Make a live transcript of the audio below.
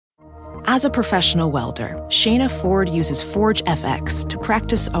As a professional welder, Shayna Ford uses Forge FX to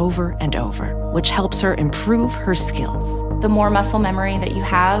practice over and over, which helps her improve her skills. The more muscle memory that you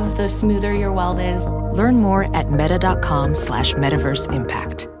have, the smoother your weld is. Learn more at meta.com/metaverse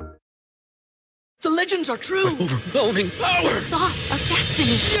impact. The legends are true. Overwhelming power! The sauce of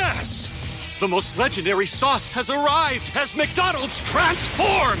destiny. Yes! The most legendary sauce has arrived as McDonald's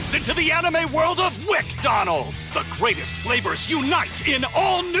transforms into the anime world of WickDonald's. The greatest flavors unite in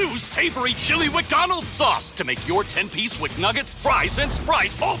all new savory chili McDonald's sauce to make your 10-piece Wick Nuggets, fries, and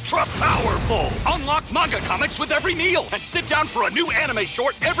Sprite ultra-powerful. Unlock manga comics with every meal and sit down for a new anime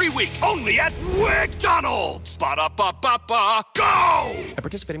short every week only at WickDonald's. Ba-da-ba-ba-ba, go! At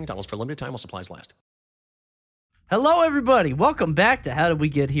participating McDonald's for a limited time while supplies last. Hello, everybody. Welcome back to How Did We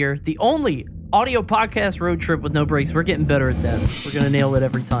Get Here? The only audio podcast road trip with no breaks. We're getting better at that. We're going to nail it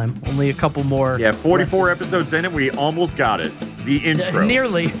every time. Only a couple more. Yeah, 44 episodes in it. We almost got it. The intro.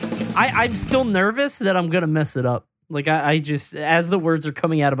 Nearly. I'm still nervous that I'm going to mess it up. Like, I just, as the words are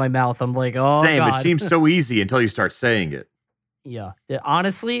coming out of my mouth, I'm like, oh, Same. God. It seems so easy until you start saying it. Yeah.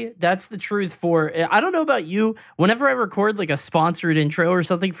 Honestly, that's the truth for, I don't know about you. Whenever I record like a sponsored intro or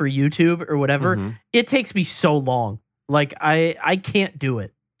something for YouTube or whatever, it takes me so long. Like I can't do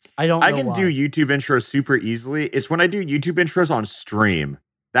it. I can do YouTube intros super easily. It's when I do YouTube intros on stream.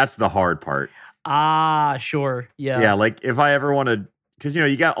 That's the hard part. Ah, sure. Yeah. Yeah. Like if I ever want to, because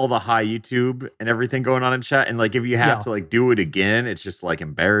you got all the high YouTube and everything going on in chat. And like if you have to like do it again, it's just like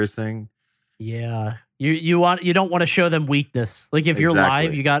embarrassing. Yeah. You don't want to show them weakness. Like if you're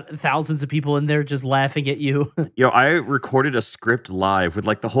live, you got thousands of people in there just laughing at you. I recorded a script live with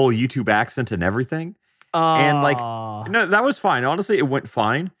like the whole YouTube accent and everything. And like, no, that was fine. Honestly, it went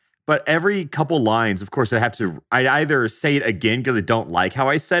fine. But every couple lines, of course, I'd either say it again because I don't like how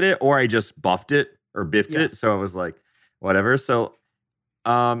I said it, or I just buffed it or biffed it. So I was like, whatever. So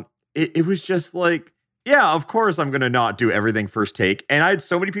it was just like, yeah, of course I'm going to not do everything first take. And I had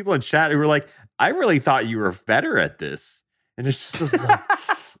so many people in chat who were like, I really thought you were better at this. And it's just like,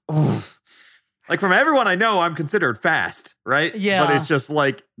 like from everyone I know, I'm considered fast, right? Yeah. But it's just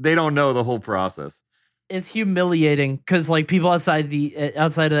like, they don't know the whole process. It's humiliating because like people outside of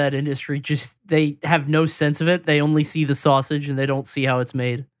that industry, just, they have no sense of it. They only see the sausage and they don't see how it's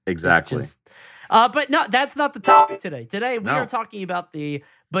made. Exactly. But no, that's not the topic today. Today we are talking about the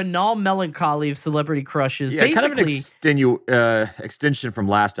banal melancholy of celebrity crushes. Yeah, basically, kind of an extension from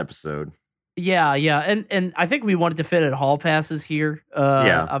last episode. Yeah, and I think we wanted to fit in hall passes here.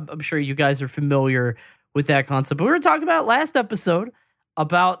 I'm sure you guys are familiar with that concept. But we were talking about last episode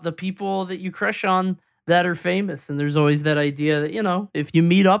about the people that you crush on that are famous, and there's always that idea that if you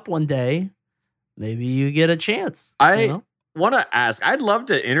meet up one day, maybe you get a chance. I want to ask. I'd love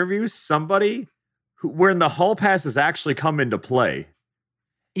to interview somebody where the hall passes actually come into play.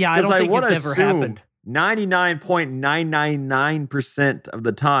 Yeah, I don't think it's ever happened. 99.999% of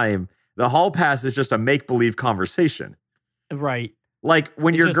the time, the hall pass is just a make-believe conversation. Right. Like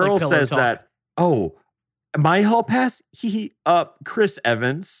when your girl like says that, oh, my hall pass, Chris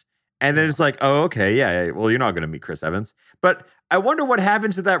Evans. And then it's like, oh, okay, yeah, well, you're not going to meet Chris Evans. But I wonder what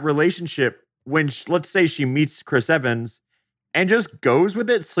happens to that relationship when, let's say she meets Chris Evans and just goes with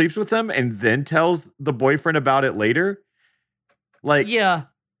it, sleeps with him, and then tells the boyfriend about it later. Like, yeah.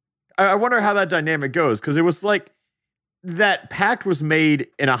 I wonder how that dynamic goes, because it was like that pact was made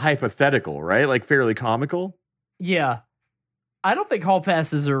in a hypothetical, right? Like fairly comical. Yeah. I don't think hall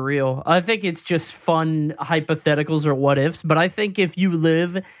passes are real. I think it's just fun hypotheticals or what ifs. But I think if you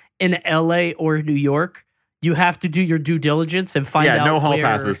live in LA or New York, you have to do your due diligence and find out. Yeah, no hall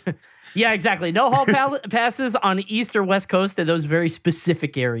passes. Yeah, exactly. No hall passes on East or West Coast in those very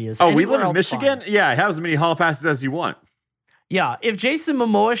specific areas. Oh, we live in Michigan? Fine. Yeah, have as many hall passes as you want. Yeah, if Jason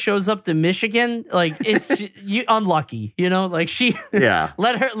Momoa shows up to Michigan, like it's you unlucky, like she. Yeah.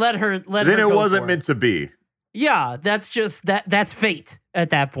 let her. Then it wasn't meant to be. Yeah, that's just that's fate at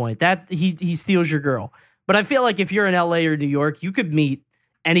that point. That he steals your girl. But I feel like if you're in LA or New York, you could meet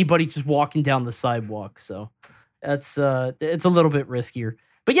anybody just walking down the sidewalk. So that's it's a little bit riskier.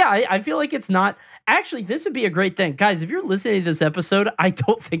 But yeah, I feel like it's not. Actually, this would be a great thing. Guys, if you're listening to this episode, I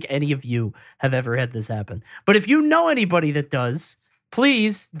don't think any of you have ever had this happen. But if you know anybody that does,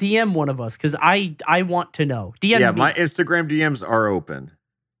 please DM one of us, because I want to know. DM me. My Instagram DMs are open.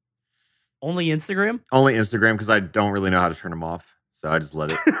 Only Instagram? Only Instagram, because I don't really know how to turn them off. So I just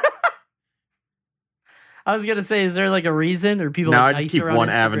let it. I was going to say, is there like a reason? Or people? No, like I just keep one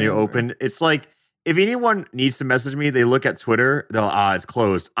avenue open. It's like, if anyone needs to message me, they look at Twitter, they'll, it's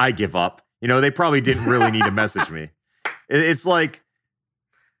closed. I give up. They probably didn't really need to message me. It's like,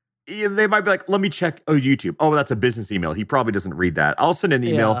 they might be like, let me check. Oh, YouTube. Oh, that's a business email. He probably doesn't read that. I'll send an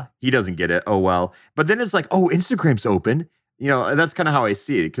email. Yeah. He doesn't get it. Oh, well. But then it's like, oh, Instagram's open. You know, and that's kind of how I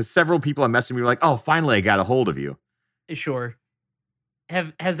see it. Because several people are messaging me like, oh, finally I got a hold of you. Sure.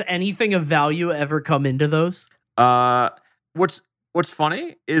 Has anything of value ever come into those? What's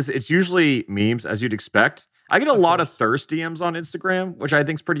funny is it's usually memes, as you'd expect. I get a lot of thirst DMs on Instagram, which I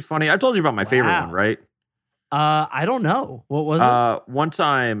think is pretty funny. I've told you about my favorite one, right? I don't know. What was it? One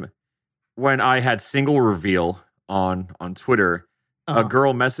time when I had single reveal on Twitter, a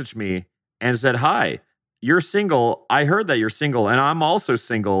girl messaged me and said, "Hi, you're single. I heard that you're single, and I'm also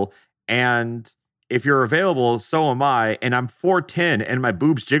single. And if you're available, so am I. And I'm 4'10", and my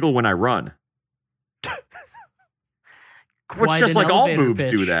boobs jiggle when I run." Which just like all boobs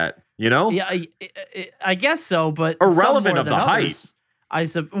do that, you know? Yeah, I guess so, but irrelevant of the height.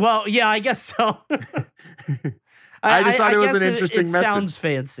 Well, yeah, I guess so. I just thought it was an interesting message. It sounds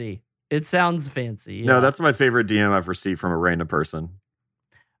fancy. It sounds fancy. Yeah. No, that's my favorite DM I've received from a random person.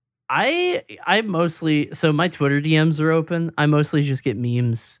 I mostly, so my Twitter DMs are open. I mostly just get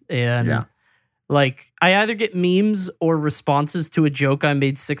memes, and like I either get memes or responses to a joke I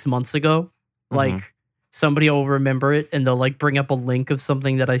made 6 months ago. Like somebody will remember it and they'll like bring up a link of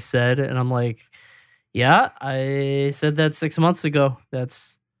something that I said, and I'm like, yeah, I said that 6 months ago.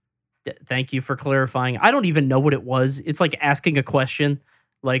 Thank you for clarifying. I don't even know what it was. It's like asking a question,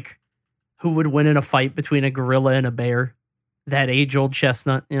 like who would win in a fight between a gorilla and a bear? That age-old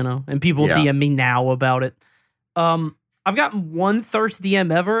chestnut, you know, and people DM me now about it. I've gotten one thirst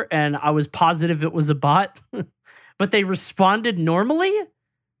DM ever, and I was positive it was a bot, but they responded normally.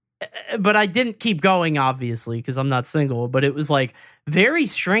 But I didn't keep going, obviously, because I'm not single. But it was like very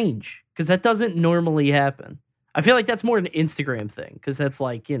strange because that doesn't normally happen. I feel like that's more an Instagram thing because that's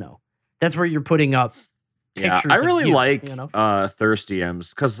like, you know, that's where you're putting up pictures. I really of you, like you know? thirst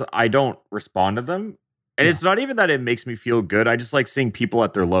DMs because I don't respond to them. And it's not even that it makes me feel good. I just like seeing people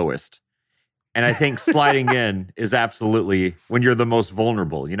at their lowest. And I think sliding in is absolutely when you're the most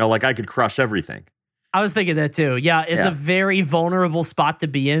vulnerable. You know, like I could crush everything. I was thinking that too. Yeah, it's a very vulnerable spot to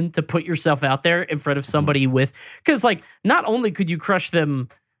be in, to put yourself out there in front of somebody with, because like not only could you crush them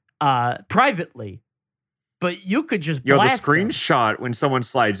privately, but you could just blast the screenshot when someone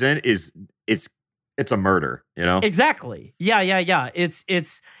slides in is it's a murder, you know? Exactly. Yeah.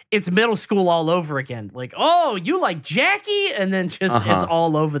 It's middle school all over again. Like, oh, you like Jackie? And then just it's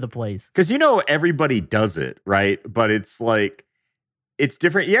all over the place. Because you know everybody does it, right? But it's like it's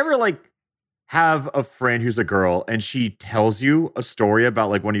different. You ever like have a friend who's a girl and she tells you a story about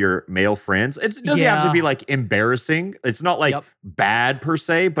like one of your male friends? It doesn't have to be like embarrassing. It's not like bad per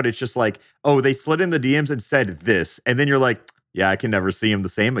se, but it's just like, oh, they slid in the DMs and said this. And then you're like, yeah, I can never see him the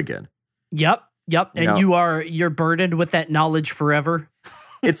same again. Yep. And you're burdened with that knowledge forever.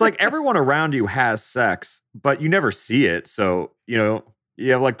 It's like everyone around you has sex, but you never see it. So, you know,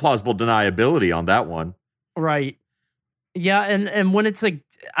 you have like plausible deniability on that one. Right. Yeah. And when it's like,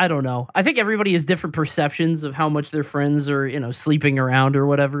 I don't know. I think everybody has different perceptions of how much their friends are, you know, sleeping around or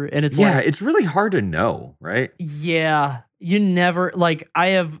whatever. And it's it's really hard to know, right? Yeah. You never, like, I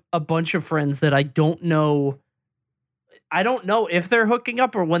have a bunch of friends that I don't know. I don't know if they're hooking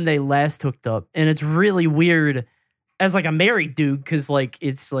up or when they last hooked up. And it's really weird as like a married dude. Cause like,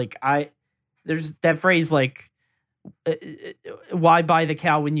 it's like, there's that phrase, like, why buy the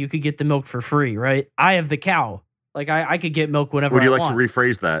cow when you could get the milk for free? Right. I have the cow. Like I could get milk whenever I want. Would you like to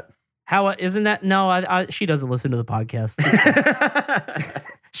rephrase that? How isn't that? No, she doesn't listen to the podcast.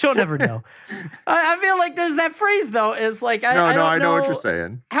 She'll never know. I feel like there's that phrase though. It's like, I know what you're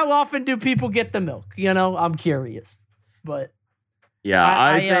saying. How often do people get the milk? You know, I'm curious. But yeah,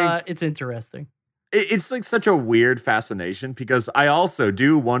 I think it's interesting. It's like such a weird fascination because I also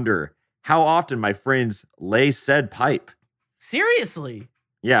do wonder how often my friends lay said pipe. Seriously?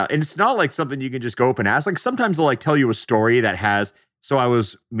 Yeah, and it's not like something you can just go up and ask. Like sometimes they'll like tell you a story that has, so I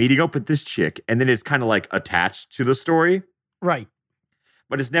was meeting up with this chick, and then it's kind of like attached to the story. Right.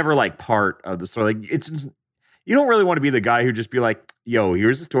 But it's never like part of the story. Like you don't really want to be the guy who just be like, yo,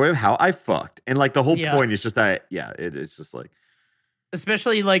 here's the story of how I fucked. And like the whole point is just that, it's just like.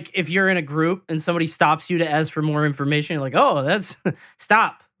 Especially like if you're in a group and somebody stops you to ask for more information, you're like, oh, that's,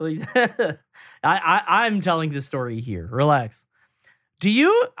 stop. I'm telling the story here. Relax.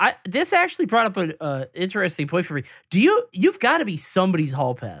 This actually brought up an interesting point for me. You've got to be somebody's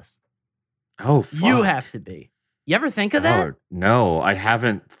hall pass. Oh, fuck. You have to be. You ever think of that? No, I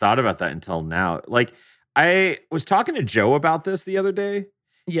haven't thought about that until now. Like, I was talking to Joe about this the other day.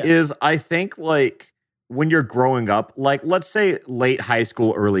 Yeah. I think like when you're growing up, like let's say late high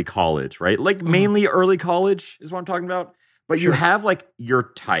school, early college, right? Like mainly early college is what I'm talking about. But you have like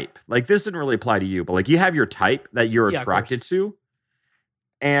your type. Like this didn't really apply to you, but like you have your type that you're attracted to.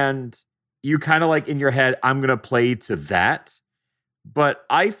 And you kind of like in your head, I'm going to play to that. But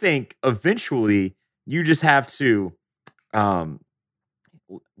I think eventually you just have to,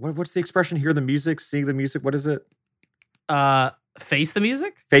 what's the expression? Hear the music, see the music. What is it? Face the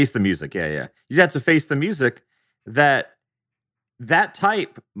music? Face the music. Yeah. You just have to face the music that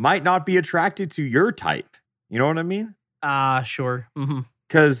type might not be attracted to your type. You know what I mean? Sure.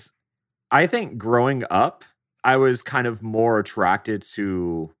 Because I think growing up, I was kind of more attracted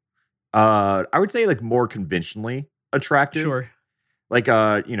to, I would say like more conventionally attractive. Sure. Like,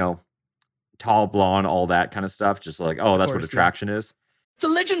 tall, blonde, all that kind of stuff. Just like, oh, that's what attraction is. The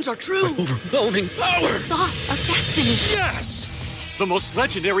legends are true. Overwhelming power. Sauce of destiny. Yes! The most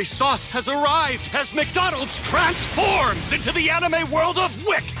legendary sauce has arrived as McDonald's transforms into the anime world of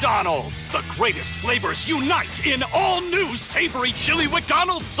WickDonald's. The greatest flavors unite in all new savory chili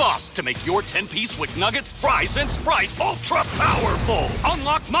McDonald's sauce to make your 10-piece Wick Nuggets, fries, and Sprite ultra-powerful.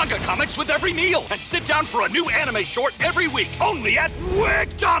 Unlock manga comics with every meal and sit down for a new anime short every week only at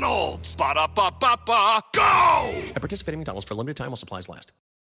WickDonald's. Ba-da-ba-ba-ba, go! At participating McDonald's for a limited time while supplies last.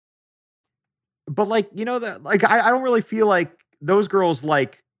 But like, that like I don't really feel like those girls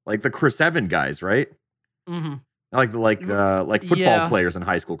like the Chris Evans guys, right? Mm-hmm. Like football players in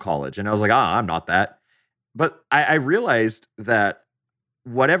high school, college. And I was like, I'm not that. But I realized that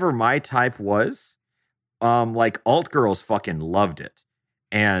whatever my type was, like alt girls fucking loved it.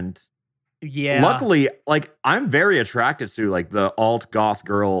 And luckily, like I'm very attracted to like the alt goth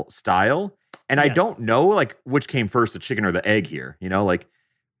girl style. And I don't know like which came first, the chicken or the egg here, like,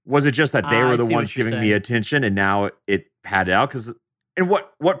 was it just that they were the ones giving me attention and now it padded out? And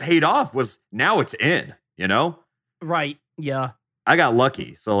what paid off was now it's in, Right. Yeah. I got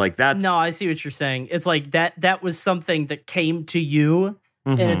lucky. So like that's. No, I see what you're saying. It's like that was something that came to you.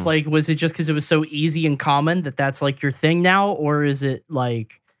 And it's like, was it just because it was so easy and common that's like your thing now? Or is it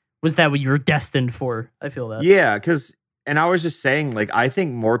like, was that what you were destined for? I feel that. Yeah. And I was just saying, like, I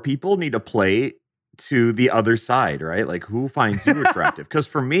think more people need to play to the other side, right? Like who finds you attractive? Because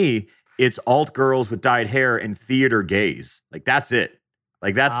for me, it's alt girls with dyed hair and theater gays. Like that's it.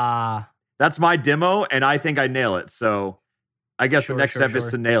 Like that's my demo, and I think I nail it. So I guess the next step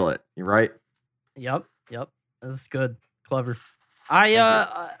is to nail it. You're right. Yep. This is good. Clever.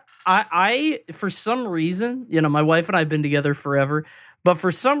 I for some reason, my wife and I have been together forever, but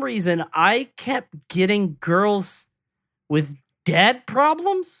for some reason I kept getting girls with dad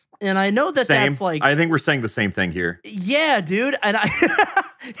problems. And I know that's like... I think we're saying the same thing here. Yeah, dude. And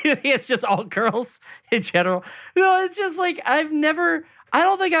it's just all girls in general. No, it's just like I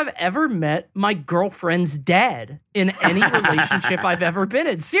don't think I've ever met my girlfriend's dad in any relationship I've ever been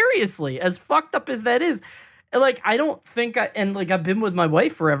in. Seriously, as fucked up as that is. Like, I don't think I've been with my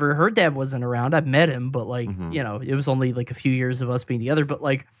wife forever. Her dad wasn't around. I've met him, but like, it was only like a few years of us being together. But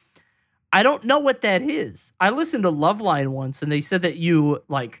like, I don't know what that is. I listened to Loveline once and they said that you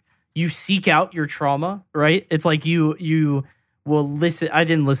seek out your trauma, right? It's like you will listen. I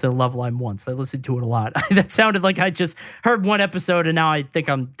didn't listen to Loveline once. I listened to it a lot. That sounded like I just heard one episode and now I think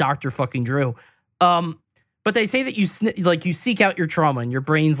I'm Dr. fucking Drew. But they say that you seek out your trauma and your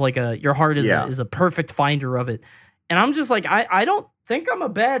brain's like your heart is a perfect finder of it. And I'm just like, I don't think I'm a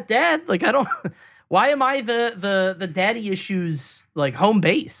bad dad. Like I don't. Why am I the daddy issues like home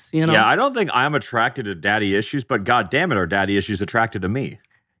base? Yeah, I don't think I'm attracted to daddy issues, but god damn it, are daddy issues attracted to me?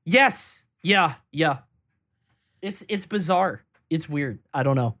 Yes. Yeah. It's bizarre. It's weird. I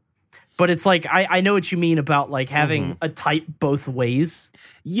don't know. But it's like, I know what you mean about like having a type both ways.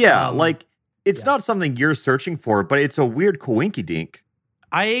 Yeah. Like it's not something you're searching for, but it's a weird coinky dink.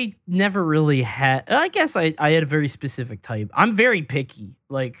 I never really had, I guess I had a very specific type. I'm very picky.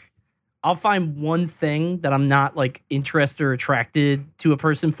 Like I'll find one thing that I'm not like interested or attracted to a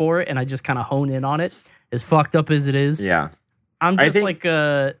person for. And I just kind of hone in on it, as fucked up as it is. Yeah. I'm just like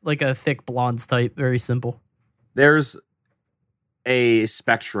a thick blondes type, very simple. There's a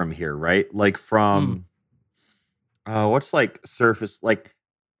spectrum here, right? Like from what's like surface, like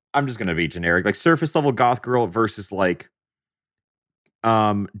I'm just gonna be generic, like surface level goth girl versus like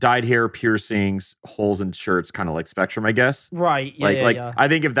dyed hair, piercings, holes in shirts, kind of like spectrum, I guess. Right. Yeah. Yeah. I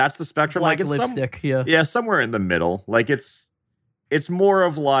think if that's the spectrum, black like it's lipstick, somewhere in the middle. Like it's more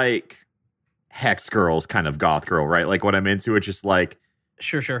of like Hex girls kind of goth girl, right? Like what I'm into, it's just like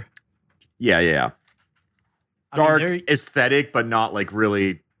sure. Yeah. Dark aesthetic, but not like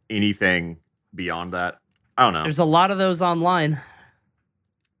really anything beyond that. I don't know. There's a lot of those online.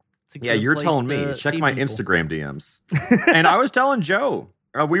 Yeah, you're telling me. Check my people. Instagram DMs. And I was telling Joe,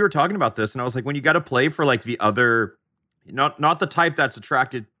 we were talking about this, and I was like, when you got to play for like the other not the type that's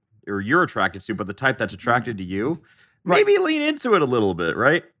attracted or you're attracted to, but the type that's attracted to you, maybe lean into it a little bit,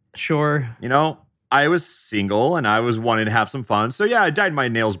 right? Sure. You know, I was single and I was wanting to have some fun. So yeah, I dyed my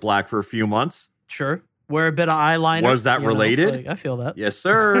nails black for a few months. Sure. Wear a bit of eyeliner. Was that related? I feel that. Yes,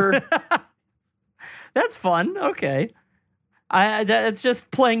 sir. That's fun. Okay. It's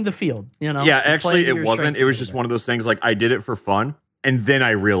just playing the field, you know? Yeah, actually, it wasn't. It was just one of those things like I did it for fun. And then I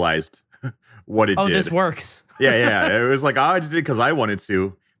realized what it did. Oh, this works. Yeah. It was like, I just did it because I wanted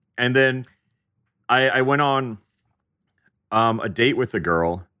to. And then I went on a date with a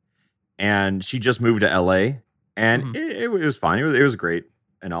girl, and she just moved to LA. And it was fine. It was great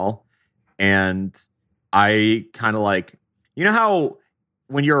and all. And I kind of like, you know how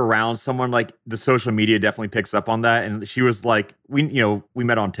when you're around someone, like the social media definitely picks up on that. And she was like, we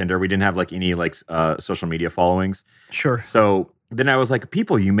met on Tinder. We didn't have like any like social media followings. Sure. So then I was like,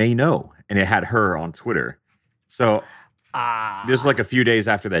 people you may know. And it had her on Twitter. So this was like a few days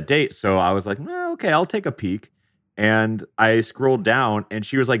after that date. So I was like, okay, I'll take a peek. And I scrolled down and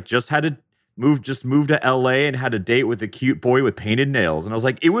she was like, just moved to LA and had a date with a cute boy with painted nails. And I was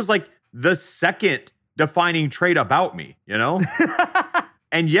like, it was like the second defining trait about me, you know?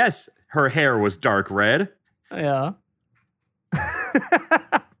 And yes, her hair was dark red. Yeah.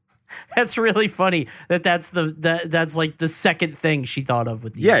 That's really funny that's like the second thing she thought of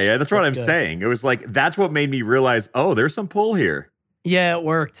with you. Yeah, that's what I'm saying. It was like, that's what made me realize, oh, there's some pull here. Yeah, it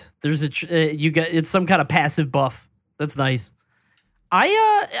worked. There's it's some kind of passive buff. That's nice.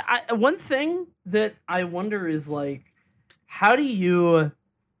 I one thing that I wonder is like, how do you,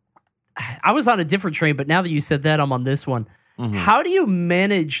 I was on a different train, but now that you said that, I'm on this one. Mm-hmm. How do you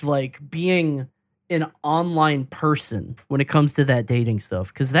manage like being an online person when it comes to that dating stuff?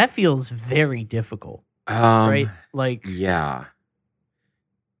 Because that feels very difficult, right? Like, yeah.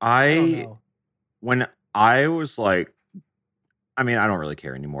 When I was like, I mean, I don't really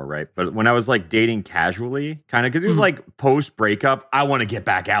care anymore, right? But when I was like dating casually, kind of, because it was like post breakup, I want to get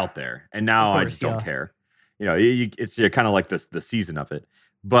back out there, and now I just don't care. You know, it's kind of like the season of it.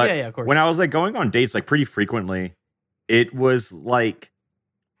 But of course. When I was like going on dates like pretty frequently, it was like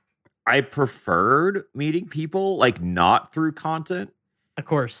I preferred meeting people like not through content. Of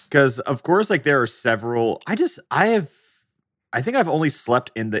course. Because of course, like there are several. I think I've only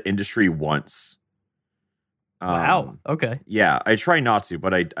slept in the industry once. Wow. Okay. Yeah, I try not to,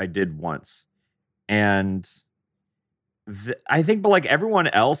 but I did once. And I think, but like everyone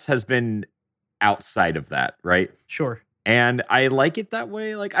else has been outside of that, right? Sure. And I like it that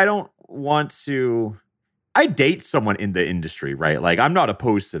way. Like, I don't want to. I date someone in the industry, right? Like, I'm not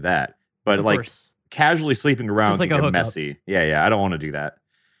opposed to that. But of like course. Casually sleeping around like can get messy. Yeah, I don't want to do that.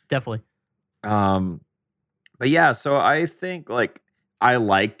 Definitely. But yeah, so I think like I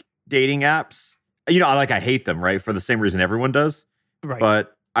like dating apps. You know, I hate them, right? For the same reason everyone does. Right.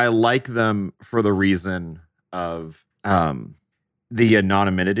 But I like them for the reason of the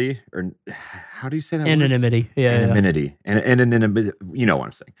anonymity, or how do you say that? Anonymity. Word? Yeah. Anonymity. And you know what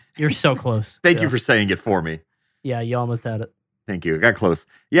I'm saying. You're so close. Thank you for saying it for me. Yeah, you almost had it. Thank you. I got close.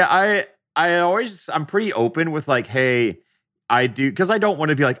 Yeah, I'm pretty open with like, hey, I do, because I don't want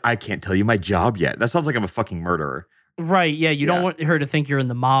to be like, I can't tell you my job yet. That sounds like I'm a fucking murderer. Right. Yeah. You don't want her to think you're in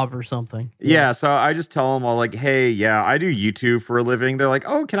the mob or something. Yeah. So I just tell them all like, hey, yeah, I do YouTube for a living. They're like,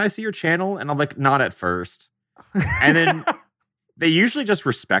 oh, can I see your channel? And I'm like, not at first. And then they usually just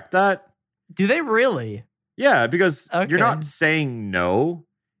respect that. Do they really? Yeah, because you're not saying no.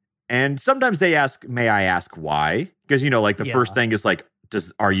 And sometimes they ask, may I ask why? Because, you know, like the first thing is like,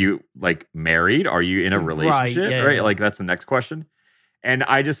 are you like married? Are you in a relationship? Right. Like that's the next question. And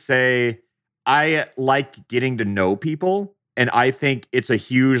I just say, I like getting to know people. And I think it's a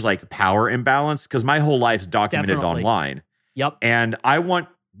huge like power imbalance because my whole life's documented online. Yep. And I want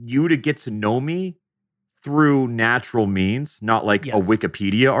you to get to know me through natural means, not like a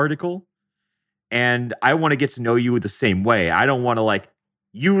Wikipedia article. And I want to get to know you the same way. I don't want to like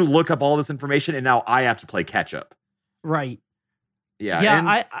you look up all this information and now I have to play catch up. Right.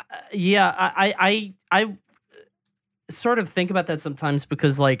 Yeah. Yeah. I sort of think about that sometimes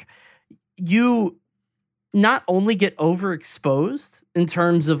because like you not only get overexposed in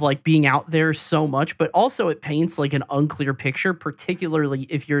terms of like being out there so much, but also it paints like an unclear picture, particularly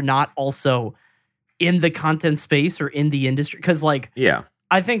if you're not also in the content space or in the industry. Cause like,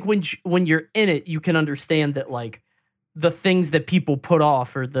 I think when you're in it, you can understand that like the things that people put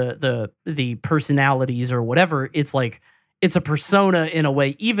off or the personalities or whatever, it's like, it's a persona in a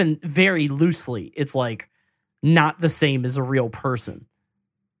way, even very loosely, it's like not the same as a real person.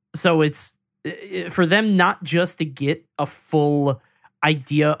 So it's for them not just to get a full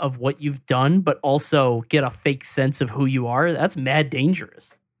idea of what you've done, but also get a fake sense of who you are, that's mad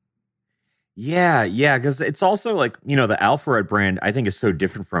dangerous. Yeah, because it's also like, the Alpharetta brand, I think, is so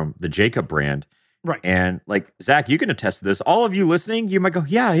different from the Jacob brand. Right. And like, Zach, you can attest to this. All of you listening, you might go,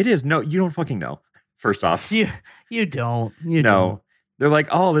 yeah, it is. No, you don't fucking know. First off. You don't. You don't. They're like,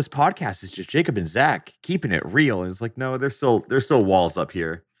 oh, this podcast is just Jacob and Zach keeping it real. And it's like, no, there's still walls up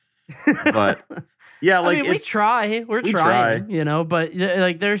here. But yeah, like I mean, we're trying, but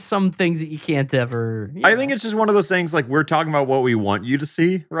like there's some things that you can't ever. I think it's just one of those things, like we're talking about what we want you to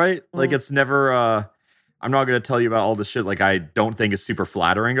see, right? Like it's never, I'm not going to tell you about all the shit like I don't think is super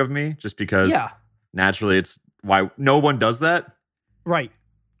flattering of me, just because naturally it's why no one does that. Right.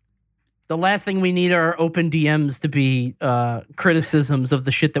 The last thing we need are open DMs to be criticisms of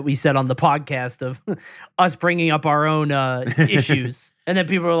the shit that we said on the podcast of us bringing up our own issues. And then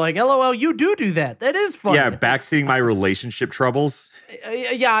people are like, LOL, you do that. That is fun. Yeah, backseating my relationship troubles.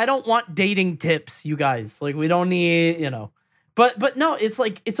 Yeah, I don't want dating tips, you guys. Like, we don't need, But no, it's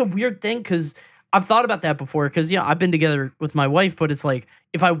like, it's a weird thing because I've thought about that before because, I've been together with my wife, but it's like,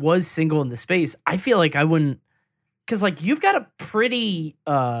 if I was single in the space, I feel like I wouldn't, because like, you've got a pretty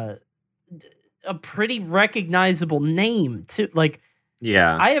recognizable name too. Like,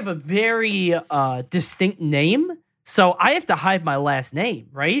 I have a very distinct name, so I have to hide my last name,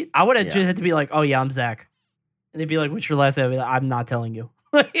 right? I would have just had to be like, oh yeah, I'm Zach. And they'd be like, what's your last name? I'd be like, I'm not telling you.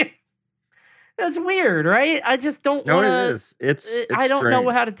 That's weird, right? I just don't want to. No, it is. It's I don't strange.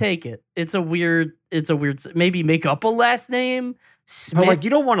 know how to take it. It's a weird, maybe make up a last name. Smith. But like, you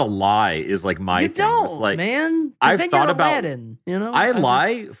don't want to lie is like my you thing. don't, it's like, man. I've then thought you're about Aladdin, I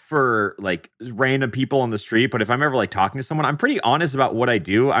lie for like random people on the street, but if I'm ever like talking to someone, I'm pretty honest about what I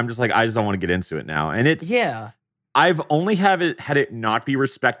do. I'm just like, I just don't want to get into it now. And it's I've only had it not be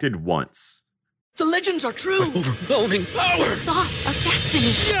respected once. The legends are true. Overwhelming power! The sauce of destiny.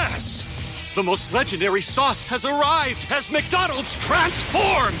 Yes! The most legendary sauce has arrived as McDonald's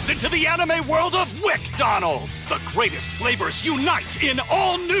transforms into the anime world of WickDonald's. The greatest flavors unite in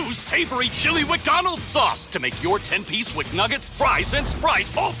all new savory chili McDonald's sauce to make your 10-piece Wick Nuggets, fries, and Sprite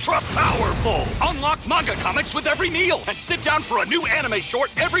ultra-powerful. Unlock manga comics with every meal and sit down for a new anime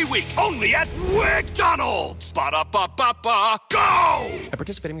short every week only at WickDonald's. Ba-da-ba-ba-ba, go! At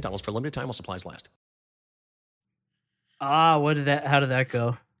participating McDonald's for a limited time while supplies last. How did that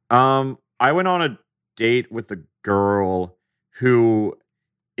go? I went on a date with a girl who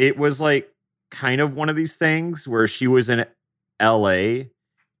it was like kind of one of these things where she was in LA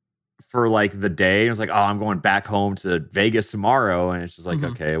for like the day. It was like, oh, I'm going back home to Vegas tomorrow. And it's just like,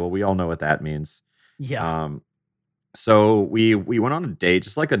 okay, well, we all know what that means. Yeah. So we went on a date,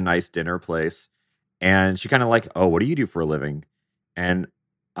 just like a nice dinner place. And she kind of like, oh, what do you do for a living? And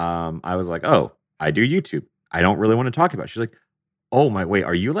I was like, oh, I do YouTube. I don't really want to talk about it. She's like, oh my, wait,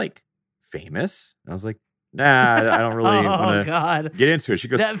 are you like famous? And I was like, nah, I don't really want to get into it. She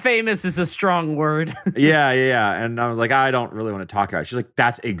goes, that famous is a strong word. yeah. And I was like, I don't really want to talk about it. She's like,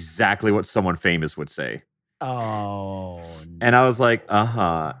 that's exactly what someone famous would say. Oh. And I was like,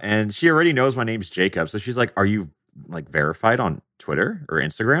 and she already knows my name's Jacob. So she's like, are you like verified on Twitter or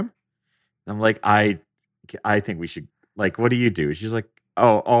Instagram? And I'm like, I think we should, like, what do you do? She's like,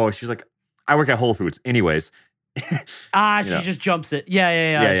 she's like, I work at Whole Foods. Anyways. She just jumps it.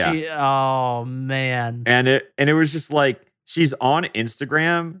 Yeah. Oh man. And it was just like, she's on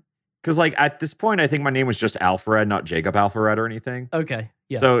Instagram because like at this point I think my name was just Alfred, not Jacob Alfred or anything. Okay.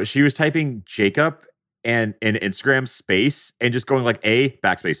 Yeah. So she was typing Jacob and in Instagram space and just going like A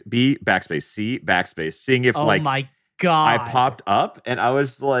backspace, B backspace, C backspace, seeing if oh my God, I popped up. And I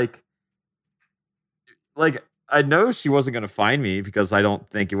was like I know she wasn't going to find me because I don't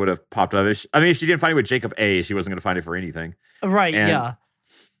think it would have popped up. If she didn't find it with Jacob A, she wasn't going to find it for anything. Right, yeah.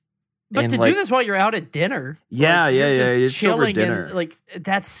 But to do this while you're out at dinner. Yeah, just chilling and like,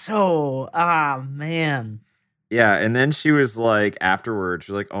 that's so, man. Yeah, and then she was like, afterwards,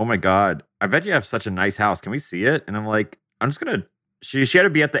 she's like, oh my God, I bet you have such a nice house. Can we see it? And I'm like, I'm just going to, she had to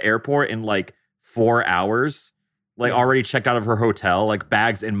be at the airport in like 4 hours, like already checked out of her hotel, like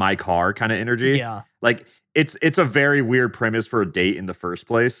bags in my car kind of energy. Yeah. Like, it's a very weird premise for a date in the first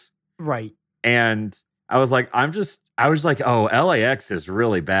place. Right. And I was like, oh, LAX is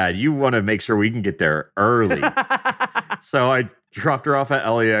really bad. You want to make sure we can get there early. So I dropped her off at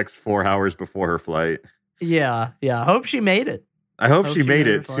LAX 4 hours before her flight. Yeah. Hope she made it. I hope she made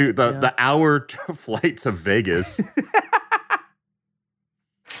it to the hour flight to Vegas.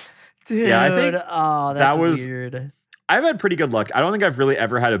 Dude, yeah, I think that was weird. I've had pretty good luck. I don't think I've really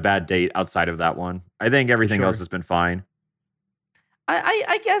ever had a bad date outside of that one. I think everything else has been fine.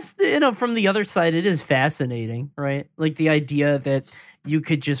 I guess, from the other side, it is fascinating, right? Like the idea that you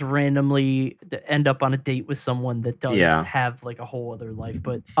could just randomly end up on a date with someone that does have like a whole other life.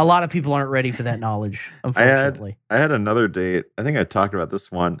 But a lot of people aren't ready for that knowledge, unfortunately. I had another date. I think I talked about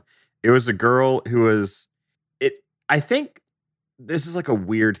this one. It was a girl who was I think this is like a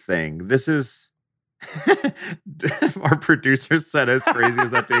weird thing. This is our producer said, as crazy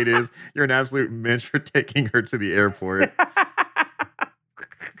as that date is, you're an absolute mensch for taking her to the airport.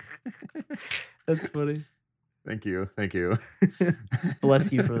 That's funny. Thank you.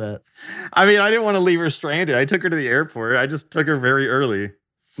 Bless you for that. I mean, I didn't want to leave her stranded. I took her to the airport. I just took her very early.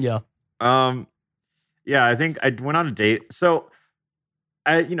 Yeah. Yeah, I think I went on a date. So,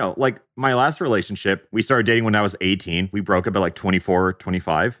 like my last relationship, we started dating when I was 18. We broke up at like 24,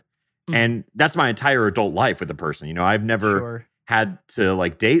 25. And that's my entire adult life with the person. I've never had to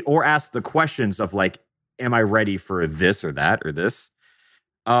like date or ask the questions of like, am I ready for this or that or this?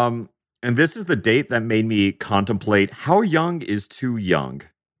 And this is the date that made me contemplate how young is too young.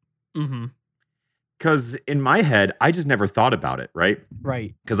 Mm-hmm. Because in my head, I just never thought about it, right?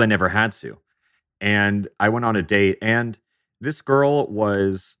 Right. Because I never had to. And I went on a date, and this girl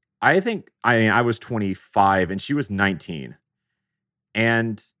was, I was 25 and she was 19.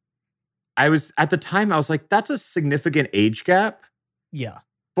 And at the time, I was like, that's a significant age gap. Yeah.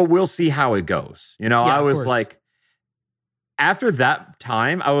 But we'll see how it goes. I was like, after that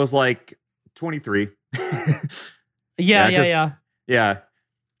time, I was like 23. Yeah.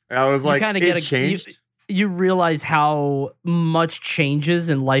 I was like, it changed. You realize how much changes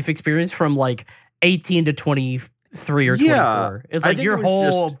in life experience from like 18 to 23 or 24. It's like your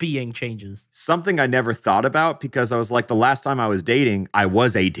whole being changes. Something I never thought about, because I was like, the last time I was dating, I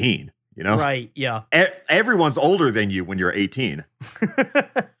was 18. Right, yeah. Everyone's older than you when you're 18.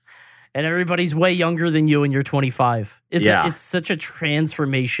 And everybody's way younger than you when you're 25. It's such a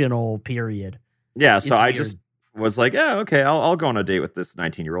transformational period. Yeah, so I just was like, yeah, okay, I'll go on a date with this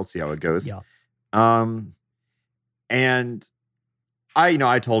 19-year-old, see how it goes. Yeah. And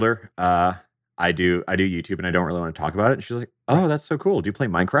I told her, I do YouTube and I don't really want to talk about it. And she's like, oh, that's so cool. Do you play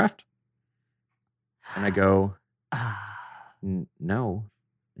Minecraft? And I go, no.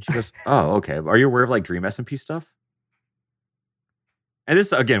 And she goes, oh, okay. Are you aware of like Dream SMP stuff? And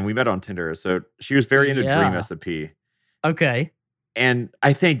this, again, we met on Tinder. So she was very into Dream SMP. Okay. And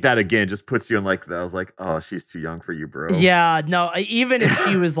I think that, again, just puts you in like, I was like, oh, she's too young for you, bro. Yeah, no, even if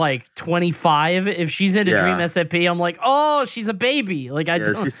she was like 25, if she's into Dream SMP, I'm like, oh, she's a baby. Like,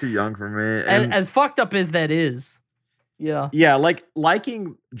 she's too young for me. And as fucked up as that is. Yeah. Yeah, like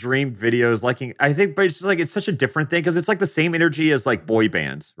liking Dream videos, I think, but it's just like, it's such a different thing, because it's like the same energy as like boy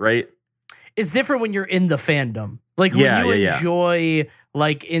bands, right? It's different when you're in the fandom. Like when you enjoy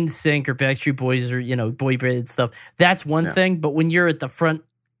like NSYNC or Backstreet Boys or, boy band stuff, that's one thing. But when you're at the front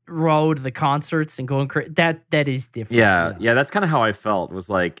row to the concerts and going crazy, that is different. Yeah, that's kind of how I felt. Was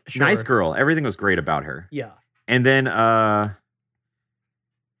like, nice girl. Everything was great about her. Yeah. And then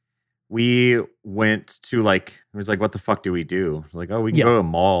we went to like, it was like, what the fuck do we do? Like, oh, we can go to a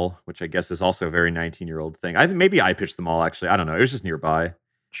mall, which I guess is also a very 19-year-old thing. I think maybe I pitched the mall, actually. I don't know. It was just nearby.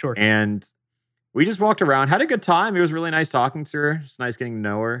 Sure. And we just walked around, had a good time. It was really nice talking to her. It's nice getting to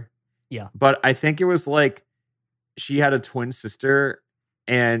know her. Yeah. But I think it was like, she had a twin sister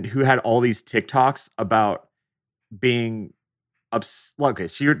and who had all these TikToks about being okay,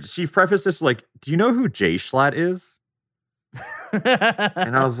 she prefaced this like, do you know who Jay Schlatt is?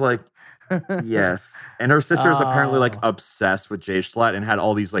 And I was like, yes. And her sister is apparently like obsessed with Jay Schlatt and had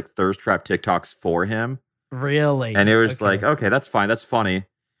all these like thirst trap TikToks for him. Really? And it was like, okay, that's fine. That's funny.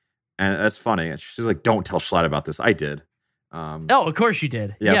 And that's funny. And she's like, don't tell Schlatt about this. I did. Of course you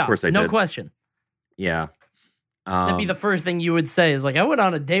did. Yeah, of course I did. No question. Yeah. That'd be the first thing you would say is like, I went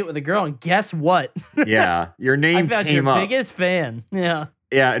on a date with a girl and guess what? Yeah. Your name I found came your up. biggest fan. Yeah.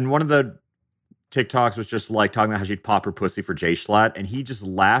 Yeah. And one of the TikToks was just like talking about how she'd pop her pussy for Jay Schlatt. And he just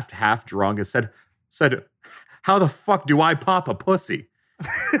laughed half drunk and said, how the fuck do I pop a pussy?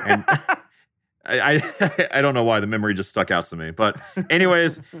 And I don't know why the memory just stuck out to me. But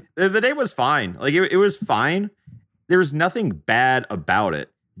anyways, the date was fine. Like it was fine. There was nothing bad about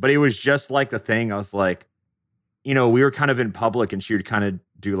it. But it was just like the thing. I was like, we were kind of in public and she would kind of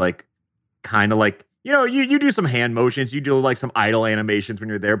do like, you do some hand motions. You do like some idle animations when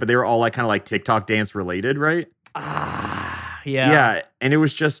you're there. But they were all like kind of like TikTok dance related, right? Yeah. Yeah. And it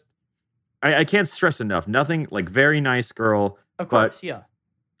was just, I can't stress enough. Nothing, like, very nice girl. Of course, yeah.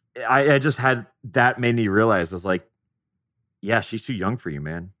 I just had that made me realize, I was like, yeah, she's too young for you,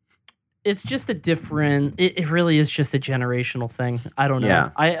 man. It's just a different, it really is just a generational thing. I don't know.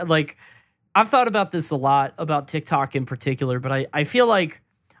 Yeah. I like, I've thought about this a lot, about TikTok in particular, but I feel like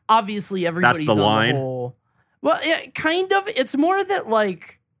obviously everybody's That's the on line? the whole. Well, yeah, kind of. It's more that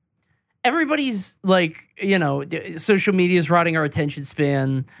like everybody's like, social media is rotting our attention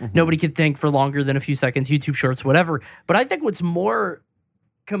span. Nobody can think for longer than a few seconds, YouTube shorts, whatever. But I think what's more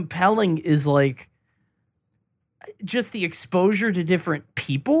compelling is like just the exposure to different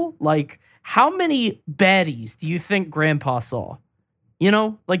people. Like, how many baddies do you think grandpa saw?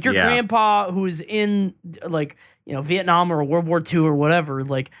 Like your grandpa who is in like, Vietnam or World War II or whatever,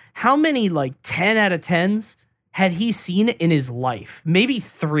 like how many like 10 out of 10s had he seen in his life? Maybe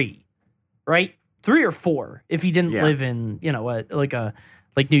 3, right? 3 or 4 if he didn't live in,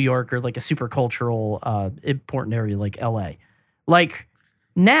 like New York or like a super cultural important area like LA. Like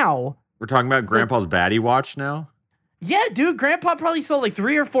now We're talking about Grandpa's baddie watch now? Yeah, dude, Grandpa probably saw like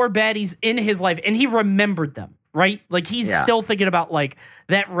 3 or 4 baddies in his life and he remembered them, right? Like he's still thinking about like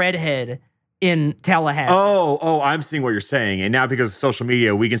that redhead in Tallahassee. Oh, I'm seeing what you're saying. And now because of social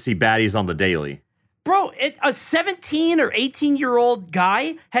media, we can see baddies on the daily. Bro, a 17 or 18-year-old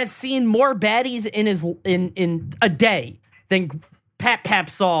guy has seen more baddies in a day than Pap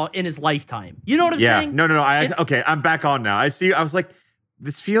saw in his lifetime. You know what I'm saying? No. Okay, I'm back on now. I was like,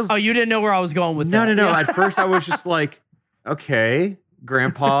 this feels... Oh, you didn't know where I was going with that? No. Yeah. At first, I was just like, okay,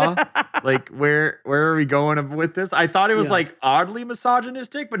 Grandpa, like, where are we going with this? I thought it was like oddly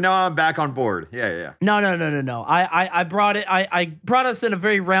misogynistic, but now I'm back on board. Yeah. No. I brought it. I brought us in a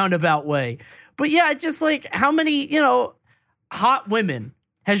very roundabout way, but yeah, just like how many hot women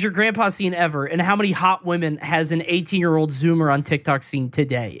has your grandpa seen ever, and how many hot women has an 18-year-old Zoomer on TikTok seen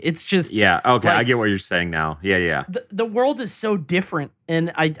today? It's just okay. Like, I get what you're saying now. Yeah. The world is so different,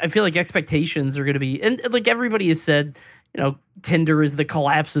 and I feel like expectations are going to be, and like everybody has said, Tinder is the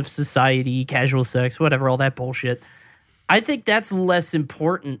collapse of society, casual sex, whatever, all that bullshit. I think that's less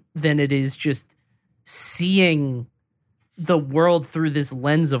important than it is just seeing the world through this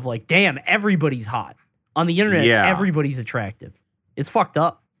lens of like, damn, everybody's hot on the internet. Yeah. Everybody's attractive. It's fucked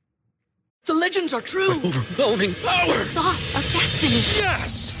up. The legends are true. Overwhelming power! The sauce of destiny.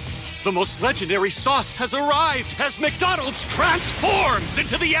 Yes! The most legendary sauce has arrived as McDonald's transforms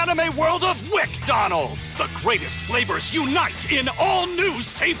into the anime world of WickDonald's. The greatest flavors unite in all new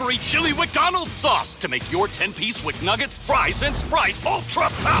savory chili McDonald's sauce to make your 10-piece Wick Nuggets, fries, and Sprite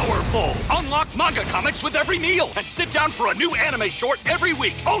ultra-powerful. Unlock manga comics with every meal and sit down for a new anime short every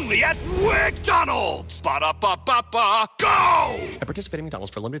week only at WickDonald's. Ba-da-ba-ba-ba, go! At participating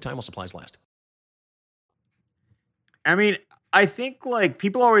McDonald's for a limited time while supplies last. I mean, I think like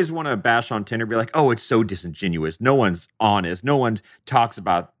people always want to bash on Tinder, be like, oh, it's so disingenuous. No one's honest. No one talks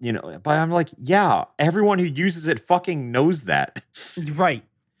about, but I'm like, yeah, everyone who uses it fucking knows that. Right.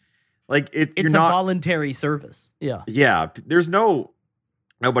 Like it's a voluntary service. Yeah. Yeah. There's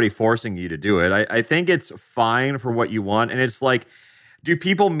nobody forcing you to do it. I think it's fine for what you want. And it's like, do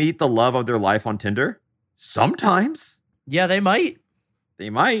people meet the love of their life on Tinder? Sometimes. Yeah, they might.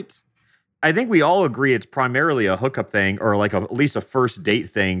 I think we all agree it's primarily a hookup thing, or like at least a first date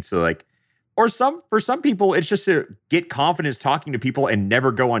thing. So like, for some people, it's just to get confidence talking to people and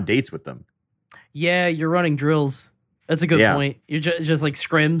never go on dates with them. Yeah, you're running drills. That's a good point. You're just like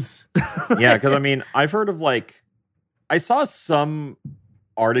scrims. Yeah, because I mean, I've heard of like, I saw some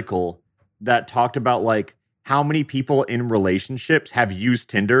article that talked about like how many people in relationships have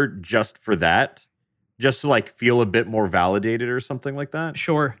used Tinder just for that. Just to like feel a bit more validated or something like that.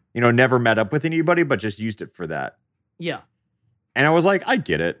 Sure. Never met up with anybody, but just used it for that. Yeah. And I was like, I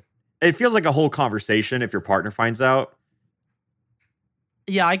get it. It feels like a whole conversation if your partner finds out.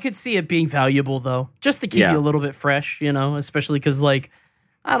 Yeah, I could see it being valuable though, just to keep you a little bit fresh, especially because like,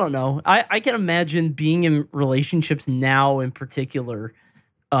 I don't know. I can imagine being in relationships now in particular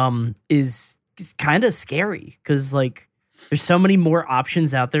is kind of scary because like there's so many more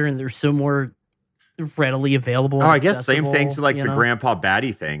options out there and there's so more readily available. Oh, I guess same thing to like the grandpa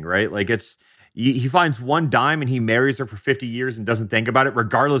baddie thing, right? Like it's he finds one dime and he marries her for 50 years and doesn't think about it,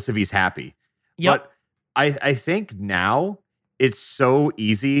 regardless if he's happy. Yep. But I think now it's so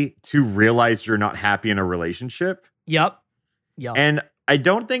easy to realize you're not happy in a relationship. Yep. And I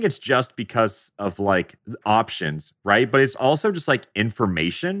don't think it's just because of like options, right? But it's also just like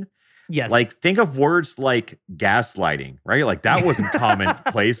information. Yes. Like think of words like gaslighting, right? Like that wasn't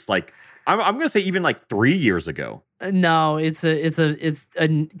commonplace. Like I'm going to say even like 3 years ago. No, it's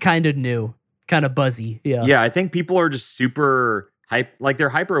a kind of new, kind of buzzy. Yeah. Yeah. I think people are just super hype. Like they're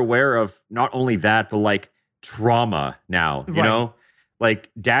hyper aware of not only that, but like trauma now, you know, like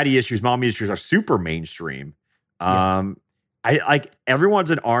daddy issues, mommy issues are super mainstream. I like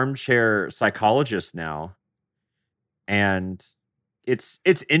everyone's an armchair psychologist now. And it's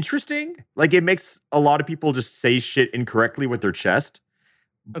interesting. Like it makes a lot of people just say shit incorrectly with their chest.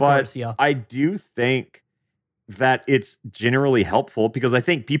 Of But course, yeah. I do think that it's generally helpful because I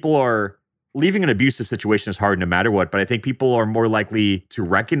think people are leaving an abusive situation is hard no matter what, but I think people are more likely to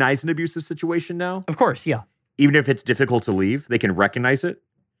recognize an abusive situation now. Of course, yeah. Even if it's difficult to leave, they can recognize it.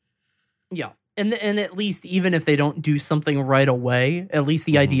 Yeah. And at least even if they don't do something right away, at least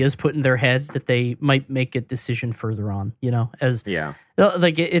the idea is put in their head that they might make a decision further on, as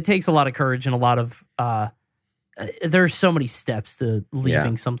like it takes a lot of courage and a lot of there's so many steps to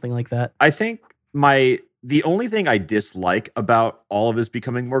leaving something like that. I think the only thing I dislike about all of this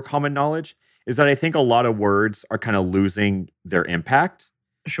becoming more common knowledge is that I think a lot of words are kind of losing their impact.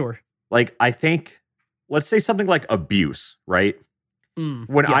 Sure. Like I think, let's say something like abuse, right?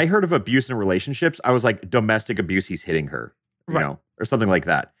 When I heard of abuse in relationships, I was like, domestic abuse, he's hitting her, you know, or something like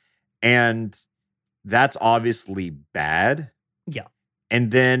that. And that's obviously bad. Yeah.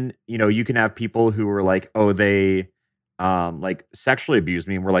 And then, you can have people who are like, oh, they like sexually abused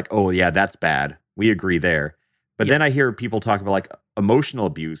me. And we're like, oh, yeah, that's bad. We agree there. But then I hear people talk about like emotional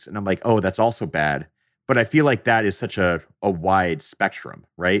abuse. And I'm like, oh, that's also bad. But I feel like that is such a wide spectrum,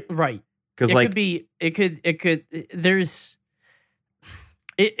 right? Right. Because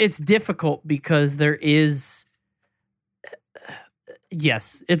it's difficult because there is,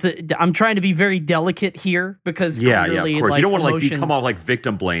 yes, I'm trying to be very delicate here because clearly, of course. Like, you don't want to come off like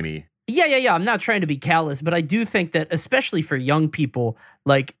victim blamey. Yeah. I'm not trying to be callous, but I do think that especially for young people,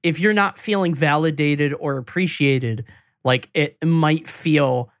 like if you're not feeling validated or appreciated, like it might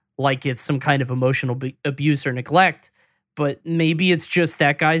feel like it's some kind of emotional abuse or neglect, but maybe it's just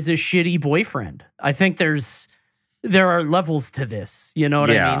that guy's a shitty boyfriend. I think there are levels to this. You know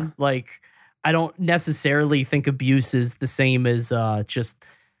what I mean? Like, I don't necessarily think abuse is the same as just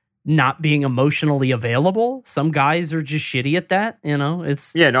not being emotionally available. Some guys are just shitty at that.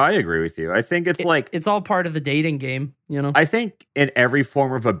 I agree with you. I think it's all part of the dating game. I think in every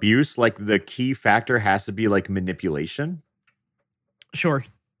form of abuse, like the key factor has to be like manipulation. Sure.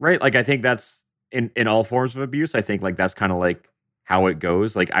 Right. Like I think that's in all forms of abuse. I think like that's kind of like how it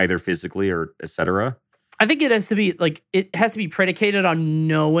goes, like either physically or etc. I think it has to be predicated on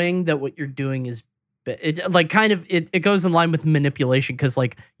knowing that what you're doing is it goes in line with manipulation because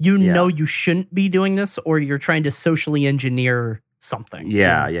like know you shouldn't be doing this or you're trying to socially engineer something.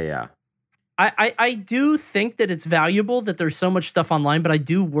 Yeah. I do think that it's valuable that there's so much stuff online, but I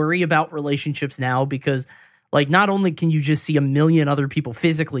do worry about relationships now because like not only can you just see a million other people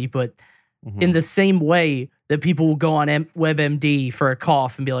physically, but in the same way that people will go on WebMD for a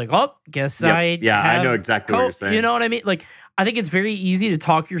cough and be like, oh, guess I know exactly what you're saying. You know what I mean? Like, I think it's very easy to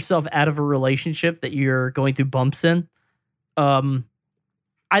talk yourself out of a relationship that you're going through bumps in. I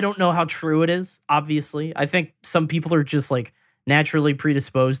don't know how true it is, obviously. I think some people are just like naturally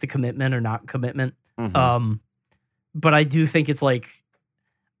predisposed to commitment or not commitment. But I do think it's like,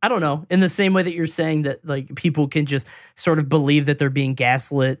 I don't know, in the same way that you're saying that like people can just sort of believe that they're being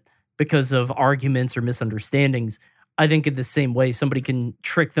gaslit because of arguments or misunderstandings. I think in the same way, somebody can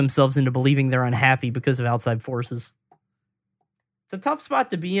trick themselves into believing they're unhappy because of outside forces. It's a tough spot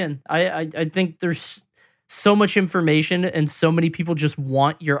to be in. I think there's so much information and so many people just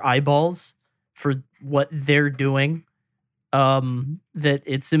want your eyeballs for what they're doing that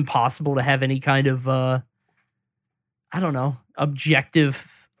it's impossible to have any kind of,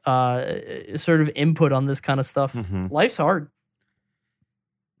 objective sort of input on this kind of stuff. Life's hard.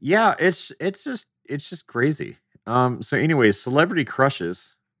 Yeah, it's just crazy. So anyways, celebrity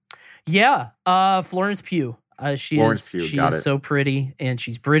crushes. Yeah, Florence Pugh. She is so pretty and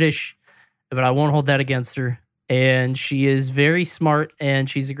she's British, but I won't hold that against her. And she is very smart and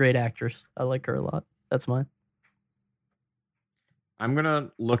she's a great actress. I like her a lot. That's mine. I'm going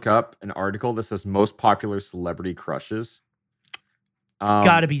to look up an article that says most popular celebrity crushes. It's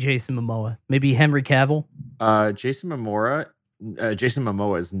got to be Jason Momoa. Maybe Henry Cavill. Jason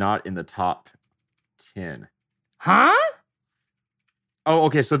Momoa is not in the top 10. Huh? Oh,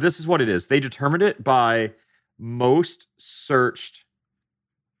 okay. So this is what it is. They determined it by most searched.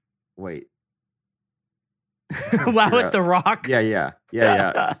 Wait. Wow, with The Rock? Yeah.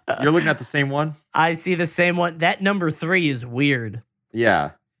 You're looking at the same one? I see the same one. That number 3 is weird.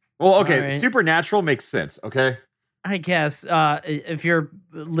 Yeah. Well, okay. Right. Supernatural makes sense, okay? I guess. If you're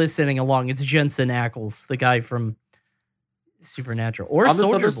listening along, it's Jensen Ackles, the guy from Supernatural. Or on this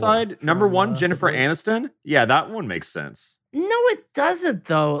Soldier other Boy side, number 1, Jennifer The Boys. Aniston. Yeah, that one makes sense. No, it doesn't,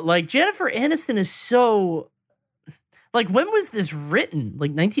 though. Like, Jennifer Aniston is so... Like, when was this written?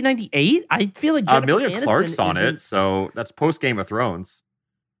 Like, 1998? I feel like Jennifer Emilia Aniston Clarke's on isn't- it, so that's post Game of Thrones.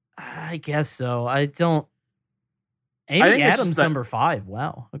 I guess so. I don't... Amy Adams number 5.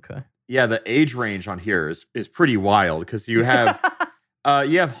 Wow. Okay. Yeah, the age range on here is pretty wild because you have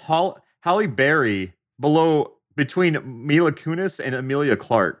Halle Berry between Mila Kunis and Emilia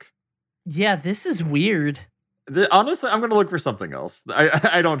Clarke. Yeah, this is weird. Honestly, I'm going to look for something else.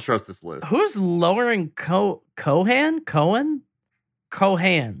 I don't trust this list. Who's Lauren Cohan? Cohan.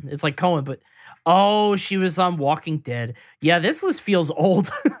 It's like Cohen, but she was on Walking Dead. Yeah, this list feels old.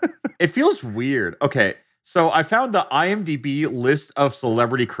 It feels weird. Okay, so I found the IMDb list of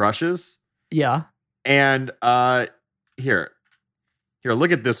celebrity crushes. Yeah. And here,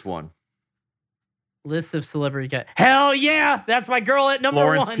 look at this one. List of celebrity Hell yeah! That's my girl at number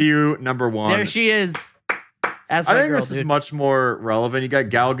 1. Florence Pugh, number 1. There she is. That's my I think girl, this dude. is much more relevant. You got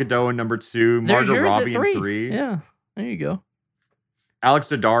Gal Gadot in number 2, Margot Robbie in 3. Yeah, there you go. Alex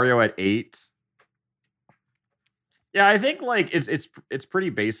Daddario at 8. Yeah, I think like it's pretty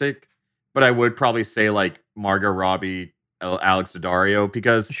basic, but I would probably say like Margot Robbie, Alex Daddario,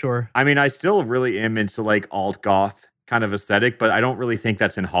 because sure. I mean, I still really am into like alt goth kind of aesthetic, but I don't really think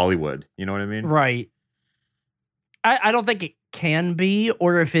that's in Hollywood. You know what I mean? Right. I don't think it can be,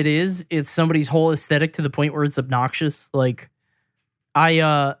 or if it is, it's somebody's whole aesthetic to the point where it's obnoxious. Like,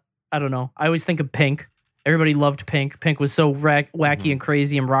 I don't know. I always think of Pink. Everybody loved Pink. Pink was so wacky and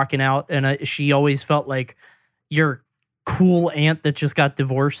crazy and rocking out, and she always felt like your cool aunt that just got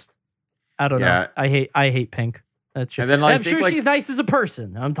divorced. I don't know. I hate Pink. That's true. And then, I'm sure she's nice as a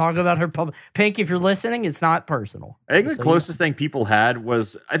person. I'm talking about her Pink, if you're listening, it's not personal. I think the closest thing people had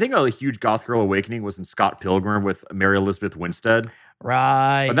was, I think a huge goth girl awakening was in Scott Pilgrim with Mary Elizabeth Winstead.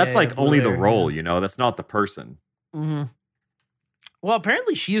 Right. But that's like only the role, you know? That's not the person. Mm-hmm. Well,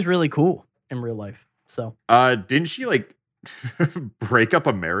 apparently she's really cool in real life. So, didn't she like break up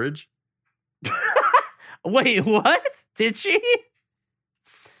a marriage? Wait, what? Did she?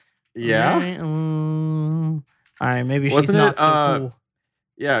 Yeah. All right, maybe she's not so cool.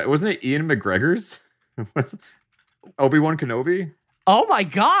 Yeah, wasn't it Ian McGregor's? Obi-Wan Kenobi? Oh my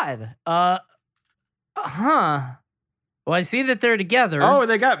God. Well, I see that they're together. Oh,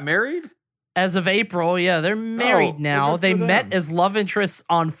 they got married? As of April, yeah, they're married now. They met as love interests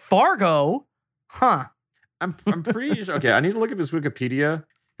on Fargo. Huh. I'm pretty sure. Okay, I need to look at his Wikipedia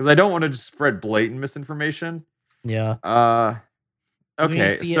because I don't want to just spread blatant misinformation. Yeah. Okay,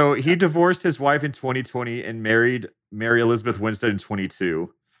 so he divorced his wife in 2020 and married Mary Elizabeth Winstead in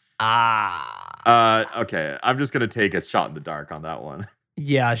 22. Okay, I'm just going to take a shot in the dark on that one.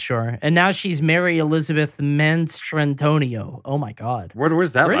 Yeah, sure. And now she's Mary Elizabeth Mastrantonio. Oh my God.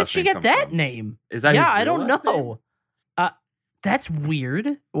 Where's that? Where did she get that name? Is that? Yeah, I don't know. That's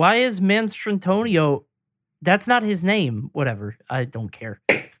weird. Why is Mastrantonio? That's not his name. Whatever. I don't care.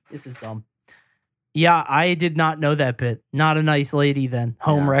 This is dumb. Yeah, I did not know that bit. Not a nice lady then.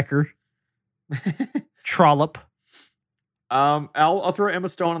 Homewrecker. Trollop. I'll throw Emma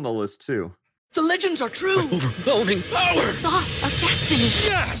Stone on the list too. The legends are true. Overwhelming power. The sauce of destiny.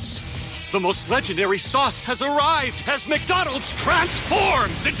 Yes! The most legendary sauce has arrived as McDonald's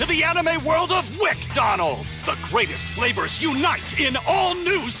transforms into the anime world of WickDonald's. The greatest flavors unite in all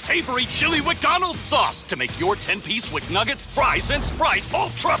new savory chili McDonald's sauce to make your 10-piece Wick Nuggets, fries, and Sprite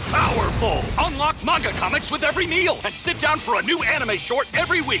ultra powerful. Unlock manga comics with every meal and sit down for a new anime short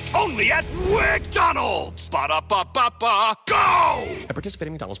every week only at WickDonald's. Ba-da-ba-ba-ba, go! At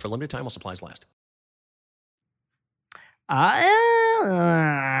participating McDonald's for a limited time while supplies last.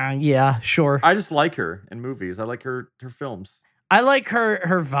 Yeah, sure. I just like her in movies. I like her films. I like her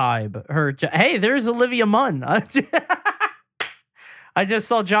vibe. Hey, there's Olivia Munn. I just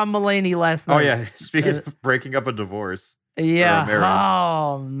saw John Mulaney last night. Oh yeah, speaking of breaking up a divorce. Yeah.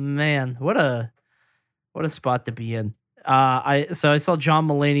 Oh man, what a spot to be in. I saw John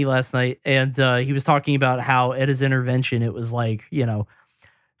Mulaney last night, and he was talking about how at his intervention it was like, you know,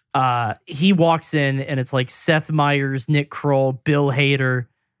 he walks in and it's like Seth Meyers, Nick Kroll, Bill Hader,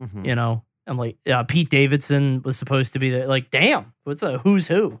 you know, and like Pete Davidson was supposed to be there. Like, damn, what's a who's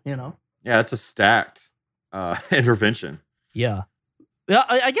who, you know? Yeah, it's a stacked intervention. Yeah. Yeah,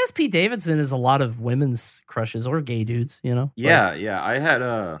 I guess Pete Davidson is a lot of women's crushes or gay dudes, you know? Yeah, yeah. I had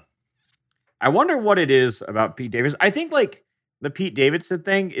I wonder what it is about Pete Davidson. I think like the Pete Davidson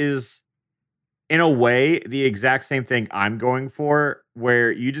thing is in a way the exact same thing I'm going for,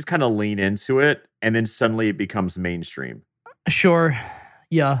 where you just kind of lean into it and then suddenly it becomes mainstream. Sure.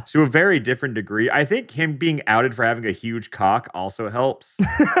 Yeah. To a very different degree. I think him being outed for having a huge cock also helps.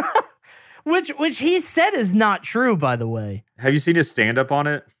 Which he said is not true, by the way. Have you seen his stand-up on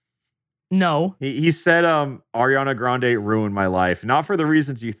it? No. He said Ariana Grande ruined my life. Not for the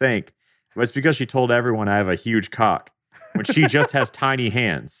reasons you think, but it's because she told everyone I have a huge cock when she just has tiny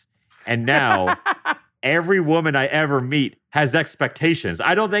hands. And now every woman I ever meet has expectations.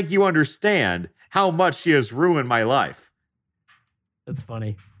 I don't think you understand how much she has ruined my life. That's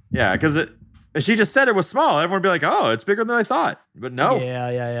funny. Yeah, because she just said it was small. Everyone would be like, oh, it's bigger than I thought. But no.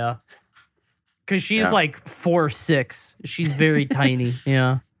 Yeah. Because she's like 4'6". She's very tiny.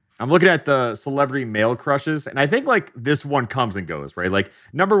 Yeah. I'm looking at the celebrity male crushes, and I think like this one comes and goes, right? Like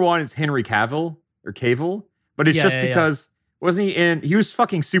number one is Henry Cavill, but it's just because wasn't he was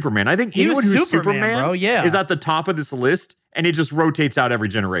fucking Superman. I think anyone who's Superman bro, is at the top of this list, and it just rotates out every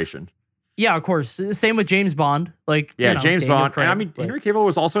generation. Yeah, of course. Same with James Bond. Like James Daniel Bond. Craig, and I mean, Henry Cavill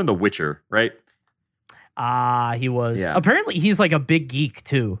was also in The Witcher, right? He was. Yeah. Apparently, he's like a big geek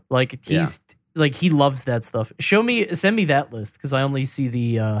too. Like he's like he loves that stuff. Send me that list because I only see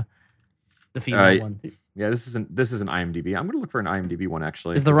the female one. Yeah, this is an IMDb. I'm gonna look for an IMDb one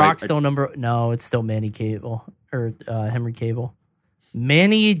actually. Is The Rock still number? No, it's still Manny Cable or Henry Cavill.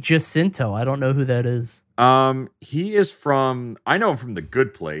 Manny Jacinto. I don't know who that is. He is from. I know him from The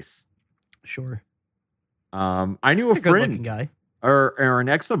Good Place. Sure. I knew He's a friend, good-looking guy, or an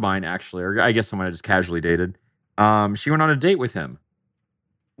ex of mine actually, or I guess someone I just casually dated. She went on a date with him.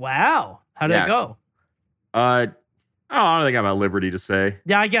 Wow, how did it go? I don't think I'm at liberty to say.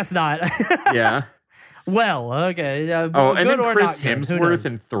 Yeah, I guess not. Yeah. Well, okay. And then Chris Hemsworth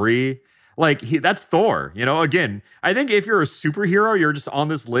in 3. Like that's Thor. Again, I think if you're a superhero, you're just on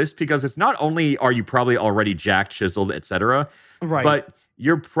this list because it's not only are you probably already jacked, chiseled, etc. Right. But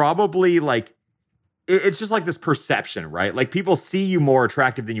you're probably like, it's just like this perception, right? Like people see you more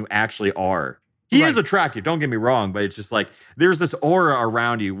attractive than you actually are. He is attractive, don't get me wrong, but it's just like there's this aura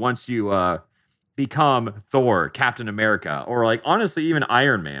around you once you become Thor, Captain America, or like honestly even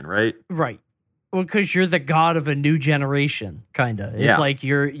Iron Man, right? Right. Well, because you're the god of a new generation, kind of. It's like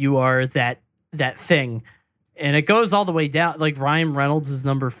you are that thing, and it goes all the way down. Like Ryan Reynolds is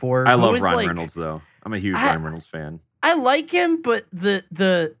number 4. I love Ryan Reynolds though. I'm a huge Ryan Reynolds fan. I like him, but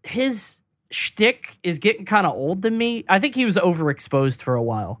his shtick is getting kind of old to me. I think he was overexposed for a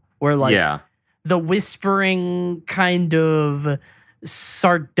while. Where the whispering kind of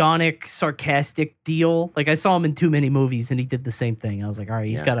sardonic, sarcastic deal. Like I saw him in too many movies, and he did the same thing. I was like, all right,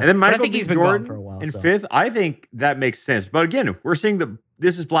 he's got to. And then Michael I think he's been Jordan gone for a while. In 5th, I think that makes sense. But again, we're seeing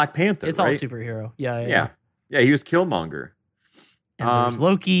this is Black Panther. It's all superhero. Yeah. He was Killmonger. And there's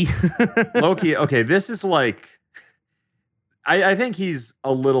Loki. Loki. Okay, this is like. I think he's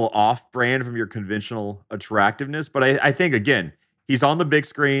a little off brand from your conventional attractiveness, but I think again he's on the big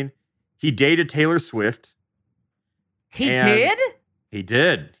screen. He dated Taylor Swift. He did. He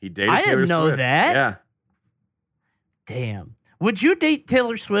did. He dated. I didn't know Swift. that. Yeah. Damn. Would you date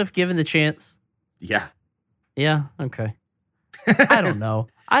Taylor Swift given the chance? Yeah. Yeah. Okay. I don't know.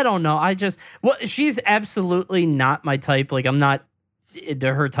 She's absolutely not my type. Like I'm not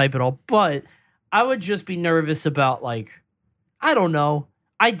into her type at all. But I would just be nervous about like, I don't know.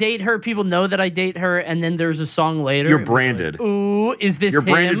 I date her. People know that I date her, and then there's a song later. You're branded. Like, ooh, is this? You're him?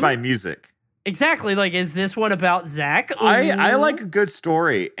 branded by music. Exactly. Like, is this one about Zach? I like a good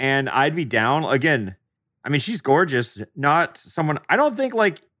story, and I'd be down. Again, I mean, she's gorgeous. Not someone. I don't think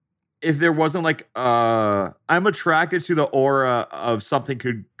like if there wasn't like I'm attracted to the aura of something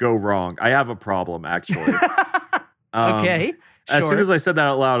could go wrong. I have a problem actually. Okay. As soon as I said that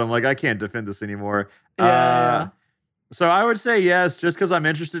out loud, I'm like, I can't defend this anymore. Yeah. So I would say yes, just because I'm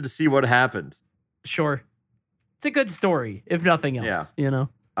interested to see what happened. Sure. It's a good story, if nothing else,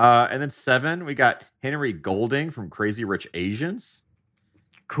 And then 7, we got Henry Golding from Crazy Rich Asians.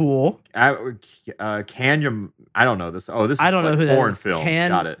 Cool. I don't know this. Oh, this is I don't know who foreign that is. films.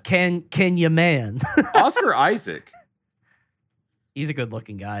 Got it. Can you man? Oscar Isaac. He's a good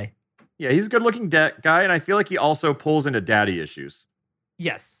looking guy. Yeah, he's a good looking guy, and I feel like he also pulls into daddy issues.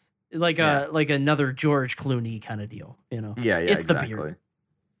 Yes. Like another George Clooney kind of deal, Yeah, it's exactly. the beard.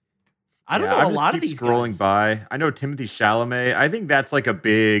 I don't know a lot of these scrolling guys. by. I know Timothée Chalamet. I think that's like a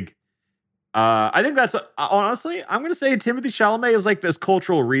big. Honestly, I'm gonna say Timothée Chalamet is like this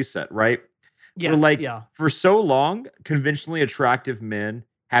cultural reset, right? Yes. For so long, conventionally attractive men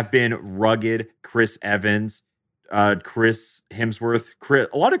have been rugged. Chris Evans, Chris Hemsworth,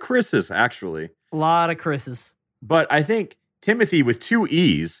 a lot of Chris's actually. A lot of Chris's. But I think Timothy with 2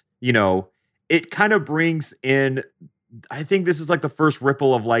 E's. It kind of brings in, I think this is like the first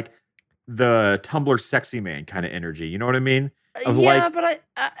ripple of like the Tumblr sexy man kind of energy. You know what I mean? But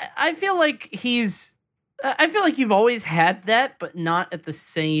I feel like I feel like you've always had that, but not at the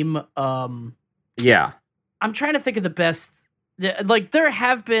same. Yeah. I'm trying to think of the best. Like there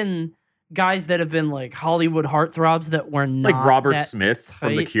have been guys that have been like Hollywood heartthrobs that were not like Robert that Smith tight.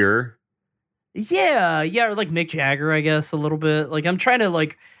 from The Cure. Yeah, or like Mick Jagger, I guess a little bit. Like I'm trying to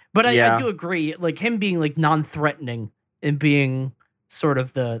like But I do agree, like him being like non-threatening and being sort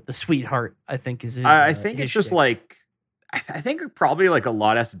of the sweetheart, I think is his, I think his it's just shtick. like, I think probably like a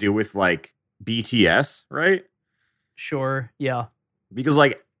lot has to do with like BTS, right? Sure, yeah. Because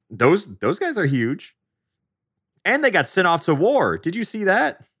like those guys are huge. And they got sent off to war. Did you see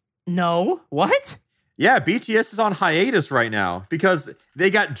that? No, what? Yeah, BTS is on hiatus right now because they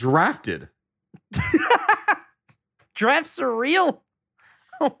got drafted. Drafts are real.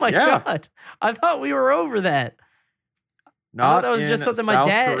 Oh my God. I thought we were over that. I thought that was just something my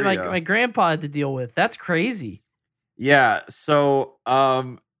dad, my grandpa had to deal with. That's crazy. Yeah. So, let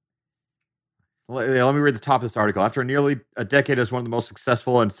me read the top of this article. After nearly a decade as one of the most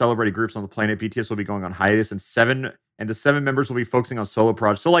successful and celebrated groups on the planet, BTS will be going on hiatus, and the seven members will be focusing on solo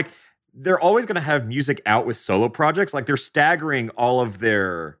projects. So, like, they're always going to have music out with solo projects. Like, they're staggering all of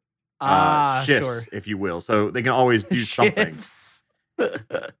their shifts, if you will, so they can always do something.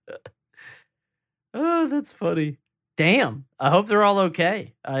 Oh, that's funny. Damn. I hope they're all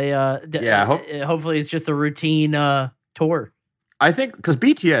okay. Hopefully it's just a routine tour. I think because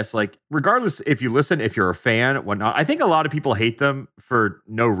BTS, like, regardless if you listen, if you're a fan, whatnot, I think a lot of people hate them for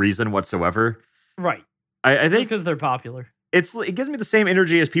no reason whatsoever. Right. I think because they're popular. It gives me the same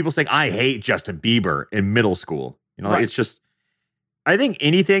energy as people saying, I hate Justin Bieber in middle school. You know, It's just, I think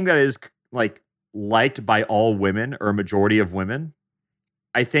anything that is like liked by all women or a majority of women,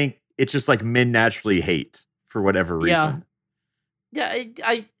 I think it's just like men naturally hate for whatever reason.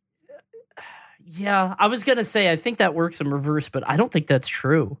 Yeah, I was gonna say I think that works in reverse, but I don't think that's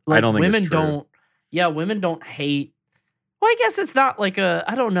true. Like, I don't think women it's true. women don't hate. Well, I guess it's not like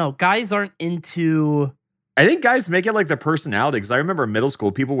I don't know. Guys aren't into. I think guys make it like their personality, because I remember in middle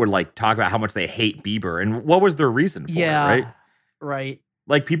school, people would like talk about how much they hate Bieber and what was their reason for it, right? Right.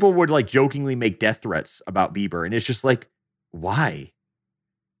 Like people would like jokingly make death threats about Bieber, and it's just like, why?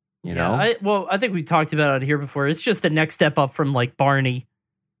 You know? I think we talked about it here before. It's just the next step up from like Barney.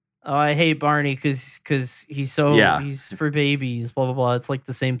 Oh, I hate Barney because he's he's for babies, blah, blah, blah. It's like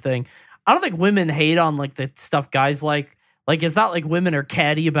the same thing. I don't think women hate on like the stuff guys like. Like, it's not like women are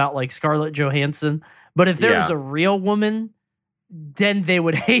catty about like Scarlett Johansson, but if there was a real woman, then they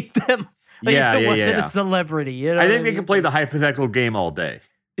would hate them. Like, if it wasn't a celebrity, you know. I think they can play the hypothetical game all day.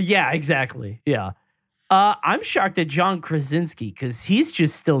 Yeah, exactly. Yeah. I'm shocked at John Krasinski because he's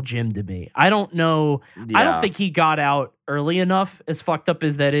just still Jim to me. I don't know. Yeah. I don't think he got out early enough, as fucked up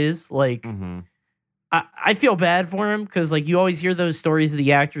as that is. Like, I feel bad for him because, like, you always hear those stories of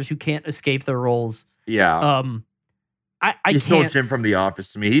the actors who can't escape their roles. Yeah. He's still Jim from The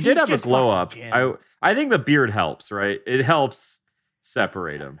Office to me. He did have a glow up. I think the beard helps, right? It helps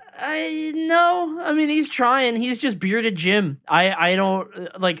separate him. I mean, he's trying. He's just bearded Jim. I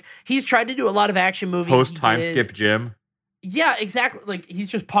don't like. He's tried to do a lot of action movies. Post time skip Jim. Yeah, exactly. Like, he's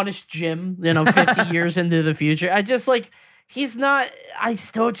just punished Jim. 50 years into the future. I just like. He's not. I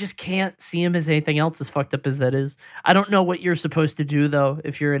still just can't see him as anything else, as fucked up as that is. I don't know what you're supposed to do though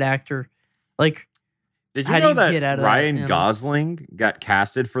if you're an actor. Like, did you know that Ryan Gosling got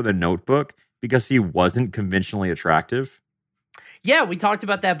casted for The Notebook because he wasn't conventionally attractive? Yeah, we talked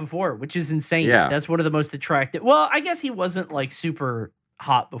about that before, which is insane. Yeah. That's one of the most attractive. Well, I guess he wasn't like super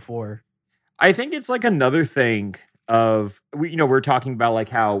hot before. I think it's like another thing of, we're talking about like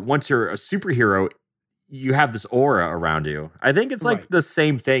how once you're a superhero, you have this aura around you. I think it's like the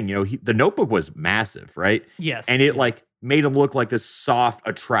same thing. The Notebook was massive, right? Yes. And it like made him look like this soft,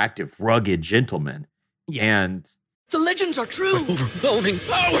 attractive, rugged gentleman. Yeah. And the legends are true. Overwhelming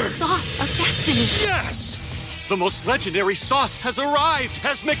power. The sauce of destiny. Yes! The most legendary sauce has arrived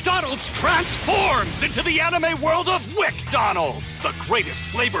as McDonald's transforms into the anime world of WickDonald's. The greatest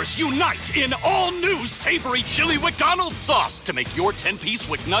flavors unite in all new savory chili McDonald's sauce to make your 10-piece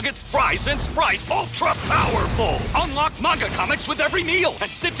Wick Nuggets, fries, and Sprite ultra-powerful. Unlock manga comics with every meal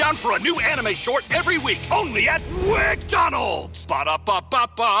and sit down for a new anime short every week only at WickDonald's.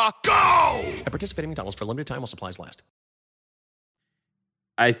 Ba-da-ba-ba-ba, go! At participating McDonald's for a limited time while supplies last.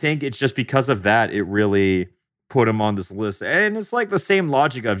 I think it's just because of that, it really put him on this list. And it's like the same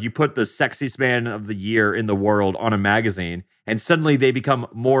logic of you put the sexiest man of the year in the world on a magazine and suddenly they become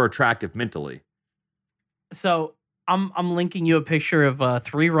more attractive mentally. So I'm linking you a picture of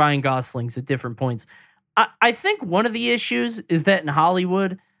 3 Ryan Goslings at different points. I think one of the issues is that in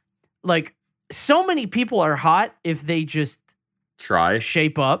Hollywood, like, so many people are hot if they just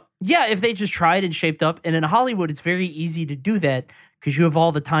shape up. Yeah, if they just tried and shaped up. And in Hollywood, it's very easy to do that because you have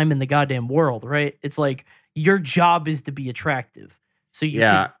all the time in the goddamn world, right? It's like, your job is to be attractive. So you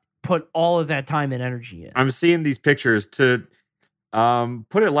can put all of that time and energy in. I'm seeing these pictures. To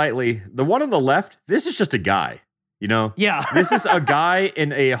put it lightly, the one on the left, this is just a guy. You know? Yeah. This is a guy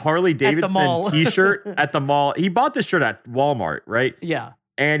in a Harley Davidson t-shirt at the mall. He bought this shirt at Walmart, right? Yeah.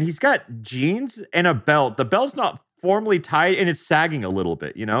 And he's got jeans and a belt. The belt's not formally tied and it's sagging a little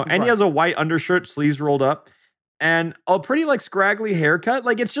bit, you know? And he has a white undershirt, sleeves rolled up, and a pretty like scraggly haircut.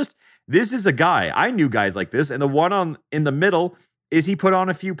 Like it's just, this is a guy. I knew guys like this. And the one in the middle is he put on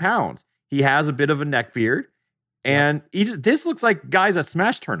a few pounds. He has a bit of a neck beard. And this looks like guys at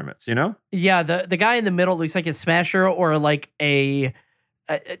Smash tournaments, you know? Yeah, the guy in the middle looks like a Smasher or like he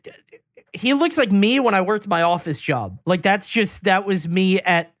looks like me when I worked my office job. Like that was me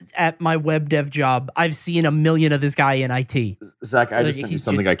at my web dev job. I've seen a million of this guy in IT. Zach, I just sent you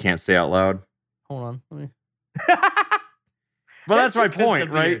something I can't say out loud. Hold on. Let me... Well, that's my point,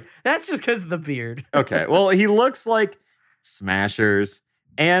 right? That's just because of the beard. Okay. Well, he looks like Smashers.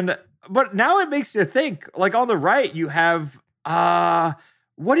 But now it makes you think, like on the right, you have,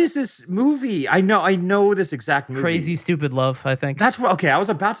 what is this movie? I know this exact movie. Crazy Stupid Love, I think. That's what, okay, I was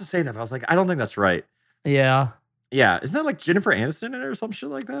about to say that, but I was like, I don't think that's right. Yeah. Yeah. Isn't that like Jennifer Aniston in it or some shit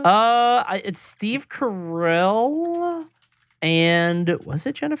like that? It's Steve Carell and was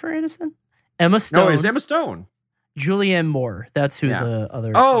it Jennifer Aniston? Emma Stone. No, it's Emma Stone. Julianne Moore. That's who the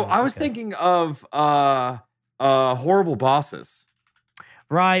other. Oh, I was thinking of Horrible Bosses.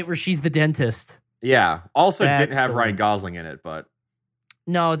 Right, where she's the dentist. Yeah. Also That's didn't have the Ryan one. Gosling in it, but.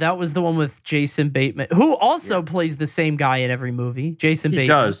 No, that was the one with Jason Bateman, who also plays the same guy in every movie. Jason Bateman. He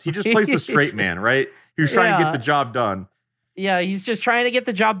does. He just plays the straight man, right? Who's trying to get the job done. Yeah, he's just trying to get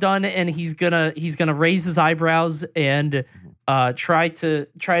the job done, and he's gonna raise his eyebrows and try to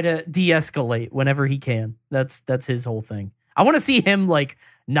de-escalate whenever he can. That's his whole thing. I want to see him like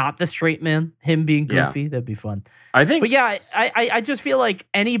not the straight man, him being goofy. That'd be fun. I think. But yeah, I just feel like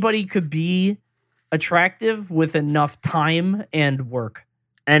anybody could be attractive with enough time and work.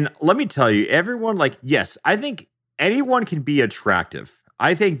 And let me tell you, everyone, like, yes, I think anyone can be attractive.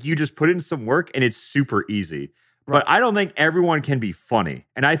 I think you just put in some work and it's super easy. Right. But I don't think everyone can be funny.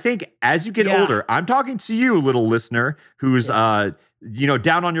 And I think as you get older, I'm talking to you, little listener, who's down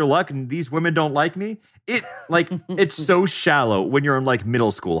on your luck and these women don't like me. It's so shallow when you're in like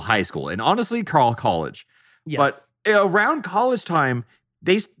middle school, high school, and honestly, college. Yes. But around college time,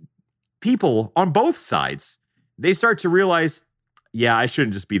 people on both sides, they start to realize, yeah, I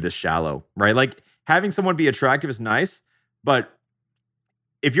shouldn't just be this shallow, right? Like having someone be attractive is nice, but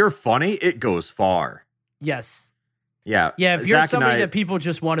if you're funny, it goes far. Yes. Yeah. Yeah. If you're somebody that people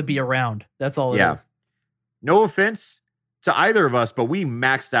just want to be around, that's all it is. No offense to either of us, but we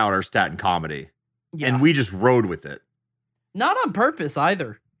maxed out our stat in comedy and we just rode with it. Not on purpose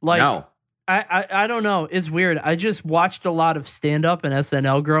either. Like, no. I don't know. It's weird. I just watched a lot of stand-up and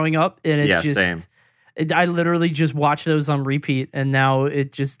SNL growing up, and same. I literally just watched those on repeat, and now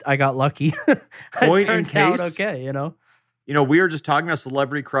I got lucky. Point in case, out okay, you know? You know, we were just talking about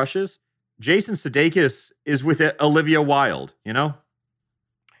celebrity crushes. Jason Sudeikis is with Olivia Wilde, you know?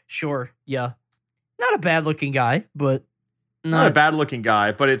 Sure, yeah. Not a bad-looking guy, but... Not a bad-looking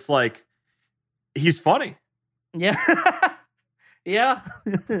guy, but it's like, he's funny. Yeah. Yeah.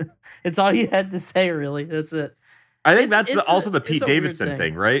 It's all you had to say, really. That's it. I think that's also the Pete Davidson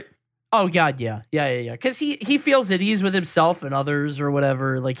thing, right? Oh, God, yeah. Yeah. Because he feels at ease with himself and others or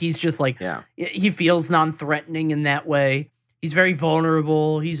whatever. Like, he's just like, he feels non-threatening in that way. He's very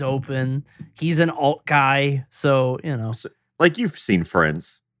vulnerable. He's open. He's an alt guy. So, you know. So, like, you've seen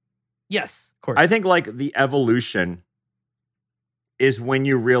Friends. Yes, of course. I think, like, the evolution is when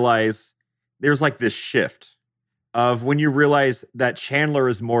you realize there's, like, this shift of when you realize that Chandler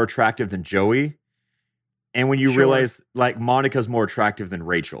is more attractive than Joey. And when you realize, like, Monica's more attractive than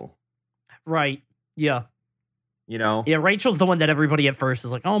Rachel. Right. Yeah. You know? Yeah, Rachel's the one that everybody at first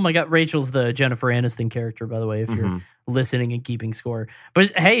is like, oh my God, Rachel's the Jennifer Aniston character, by the way, if you're listening and keeping score.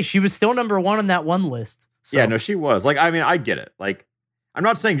 But hey, she was still number one on that one list. So. Yeah, no, she was. Like, I mean, I get it. Like, I'm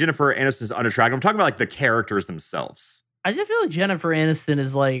not saying Jennifer Aniston's unattractive. I'm talking about, like, the characters themselves. I just feel like Jennifer Aniston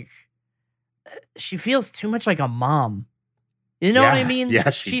is like, she feels too much like a mom. You know what I mean? Yeah,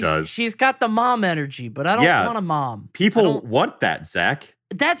 she does. She's got the mom energy, but I don't want a mom. People want that, Zach.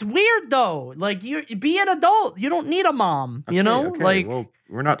 That's weird, though. Like, you be an adult. You don't need a mom, you know? Okay. Like, well,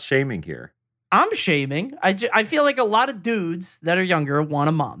 we're not shaming here. I'm shaming. I feel like a lot of dudes that are younger want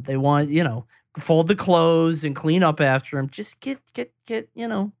a mom. They want, you know, fold the clothes and clean up after them. Just get, you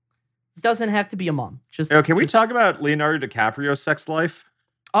know, it doesn't have to be a mom. Can we talk about Leonardo DiCaprio's sex life?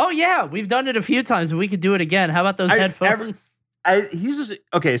 Oh, yeah. We've done it a few times, but we could do it again. How about those headphones? He's just,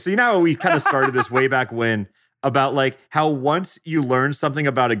 okay, so you know how we kind of started this way back when about like how once you learn something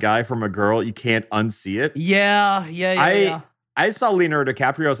about a guy from a girl, you can't unsee it. Yeah. I saw Leonardo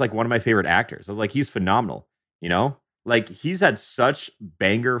DiCaprio as like one of my favorite actors. I was like, he's phenomenal. You know, like he's had such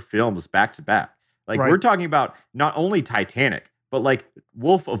banger films back to back. Like we're talking about not only Titanic, but like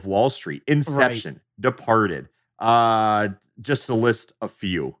Wolf of Wall Street, Inception, Departed, just to list a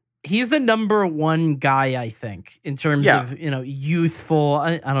few. He's the number one guy, I think, in terms of, youthful.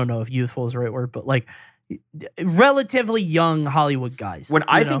 I don't know if youthful is the right word, but like relatively young Hollywood guys. When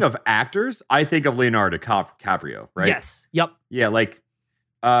I think of actors, I think of Leonardo DiCaprio, right? Yes. Yep. Yeah. Like,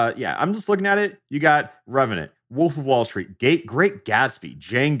 I'm just looking at it. You got Revenant, Wolf of Wall Street, Great Gatsby,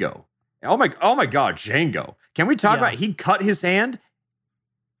 Django. Oh my God, Django. Can we talk about he cut his hand?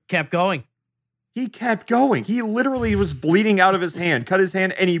 Kept going. He kept going. He literally was bleeding out of his hand, cut his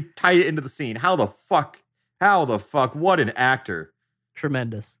hand, and he tied it into the scene. How the fuck? What an actor.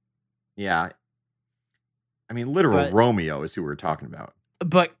 Tremendous. Yeah. I mean, literal Romeo is who we're talking about.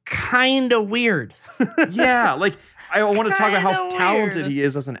 But kind of weird. Yeah. Like, I want to talk about how talented he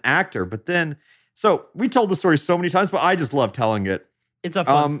is as an actor. But then, so we told the story so many times, but I just love telling it. It's a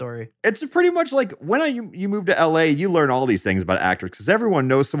fun story. It's pretty much like when you move to LA, you learn all these things about actors because everyone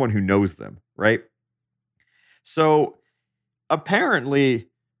knows someone who knows them, right? So apparently,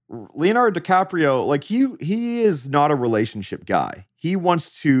 Leonardo DiCaprio, like he is not a relationship guy. He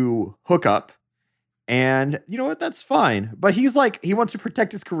wants to hook up, and you know what? That's fine. But he's like he wants to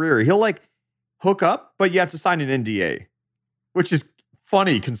protect his career. He'll like hook up, but you have to sign an NDA, which is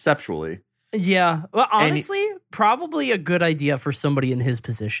funny conceptually. Yeah. Well, honestly, probably a good idea for somebody in his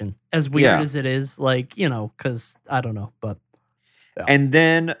position. As weird as it is, like, because I don't know, but. Yeah. And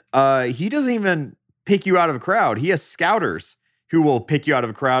then he doesn't even pick you out of a crowd. He has scouters who will pick you out of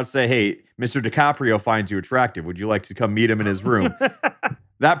a crowd, say, hey, Mr. DiCaprio finds you attractive. Would you like to come meet him in his room?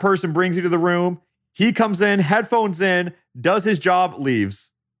 That person brings you to the room. He comes in, headphones in, does his job,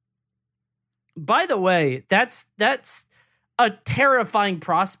 leaves. By the way, that's a terrifying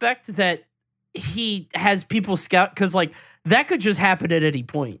prospect that he has people scout, because like that could just happen at any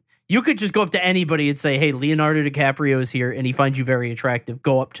point. You could just go up to anybody and say, hey, Leonardo DiCaprio is here and he finds you very attractive.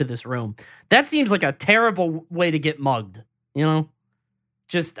 Go up to this room. That seems like a terrible way to get mugged.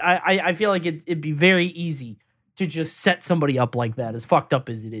 Just I feel like it'd be very easy to just set somebody up like that, as fucked up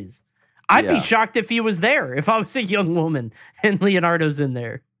as it is. I'd be shocked if he was there, if I was a young woman and Leonardo's in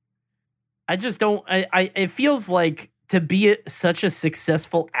there. I just don't. It feels like to be such a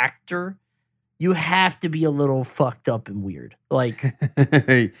successful actor, you have to be a little fucked up and weird. Like,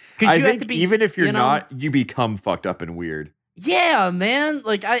 I think even if you're not, you become fucked up and weird. Yeah, man.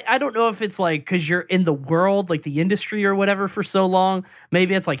 Like, I don't know if it's like because you're in the world, like the industry or whatever for so long.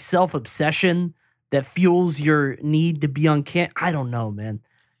 Maybe it's like self-obsession that fuels your need to be on camera. I don't know, man.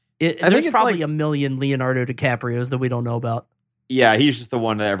 There's probably like a million Leonardo DiCaprios that we don't know about. Yeah, he's just the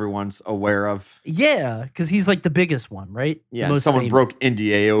one that everyone's aware of. Yeah, because he's like the biggest one, right? Yeah, someone broke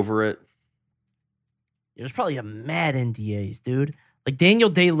NDA over it. There's probably a mad NDAs, dude. Like Daniel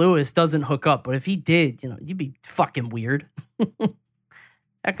Day-Lewis doesn't hook up, but if he did, you'd be fucking weird.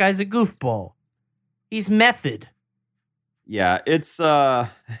 That guy's a goofball. He's method. Yeah, it's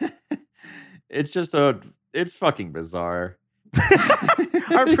it's fucking bizarre.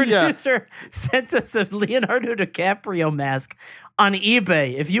 Our producer sent us a Leonardo DiCaprio mask on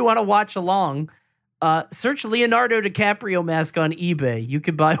eBay. If you want to watch along, search Leonardo DiCaprio mask on eBay. You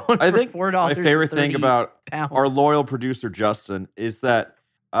could buy one for $4. My favorite thing about our loyal producer Justin is that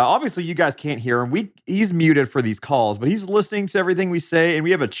obviously you guys can't hear him. He's muted for these calls, but he's listening to everything we say, and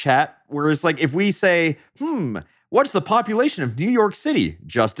we have a chat where it's like if we say, what's the population of New York City,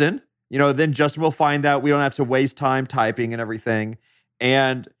 Justin? Then Justin will find out. We don't have to waste time typing and everything.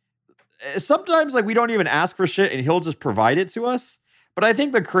 And sometimes like we don't even ask for shit and he'll just provide it to us. But I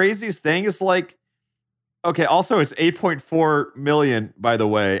think the craziest thing is like, okay, also it's 8.4 million, by the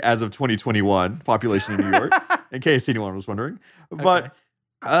way, as of 2021 population in New York, in case anyone was wondering. But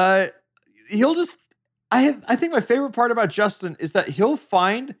he'll just, I think my favorite part about Justin is that he'll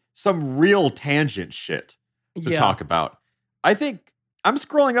find some real tangent shit to talk about. I think I'm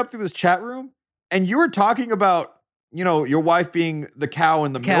scrolling up through this chat room and you were talking about, your wife being the cow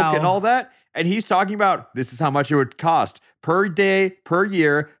and the milk and all that. And he's talking about this is how much it would cost per day, per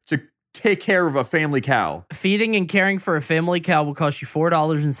year to take care of a family cow. Feeding and caring for a family cow will cost you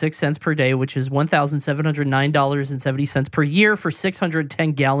 $4.06 per day, which is $1,709.70 per year for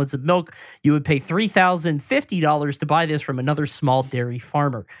 610 gallons of milk. You would pay $3,050 to buy this from another small dairy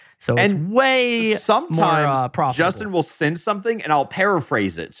farmer. So it's way sometimes more profitable. Justin will send something and I'll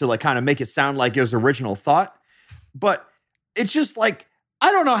paraphrase it to like kind of make it sound like it was original thought. But it's just like,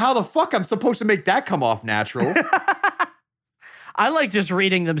 I don't know how the fuck I'm supposed to make that come off natural. I like just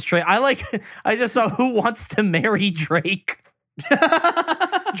reading them straight. I just saw Who Wants to Marry Drake.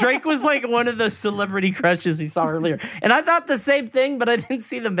 Drake was like one of the celebrity crushes we saw earlier. And I thought the same thing, but I didn't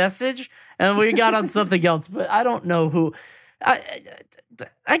see the message. And we got on something else. But I don't know who.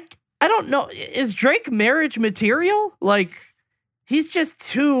 I don't know. Is Drake marriage material? Like, he's just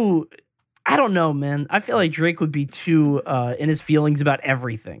too... I don't know, man. I feel like Drake would be too in his feelings about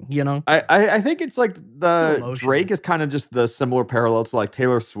everything, you know? I think it's like Drake is kind of just the similar parallel to like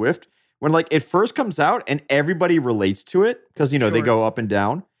Taylor Swift. When like it first comes out and everybody relates to it because, you know, they go up and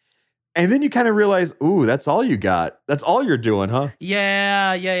down. And then you kind of realize, ooh, that's all you got. That's all you're doing, huh?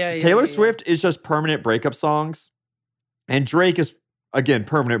 Yeah. Taylor Swift is just permanent breakup songs. And Drake is, again,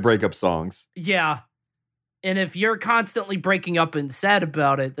 permanent breakup songs. Yeah. And if you're constantly breaking up and sad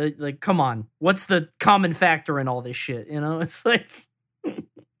about it, like, come on. What's the common factor in all this shit? You know, it's like,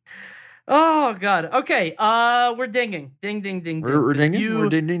 oh, God. Okay, we're dinging. Ding. We're dinging? We're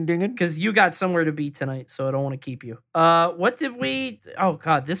dinging? Because you got somewhere to be tonight, so I don't want to keep you. What did we... Oh,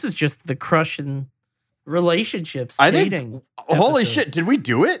 God, this is just the crush in relationships, dating. Holy shit, did we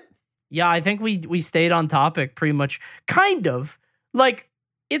do it? Yeah, I think we stayed on topic pretty much. Kind of. Like...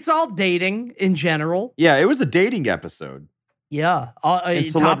 It's all dating in general. Yeah, it was a dating episode. Yeah, and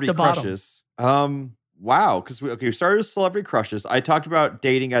celebrity top to crushes. Bottom. Wow, because we started with celebrity crushes. I talked about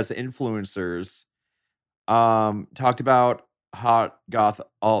dating as influencers. Talked about hot goth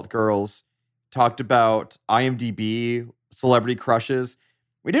alt girls. Talked about IMDb celebrity crushes.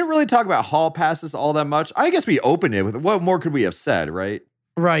 We didn't really talk about hall passes all that much. I guess we opened it with what more could we have said, right?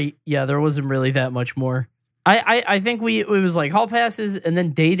 Right. Yeah, there wasn't really that much more. I think it was like hall passes and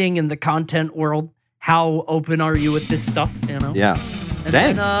then dating in the content world. How open are you with this stuff, you know? Yeah. And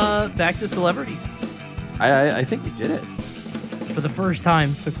then back to celebrities. I think we did it. For the first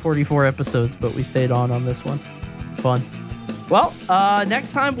time. Took 44 episodes, but we stayed on this one. Fun. Well,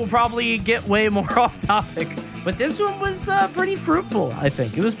 next time we'll probably get way more off topic. But this one was pretty fruitful, I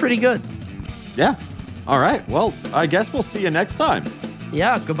think. It was pretty good. Yeah. All right. Well, I guess we'll see you next time.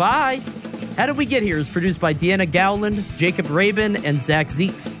 Yeah, goodbye. How Did We Get Here is produced by Deanna Gowland, Jacob Rabin, and Zach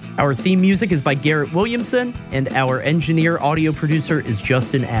Zeeks. Our theme music is by Garrett Williamson, and our engineer audio producer is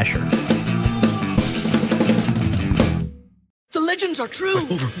Justin Asher. The legends are true.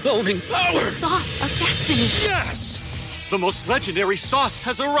 Overwhelming power! The sauce of destiny. Yes! The most legendary sauce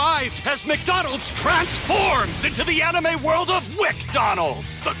has arrived as McDonald's transforms into the anime world of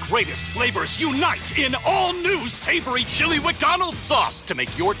WickDonald's. The greatest flavors unite in all new savory chili McDonald's sauce to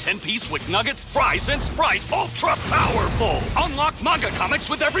make your 10-piece Wick Nuggets, fries, and Sprite ultra-powerful. Unlock manga comics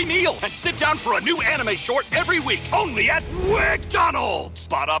with every meal and sit down for a new anime short every week only at WickDonald's.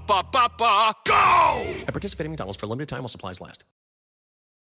 Ba-da-ba-ba-ba, go! At participating McDonald's for a limited time while supplies last.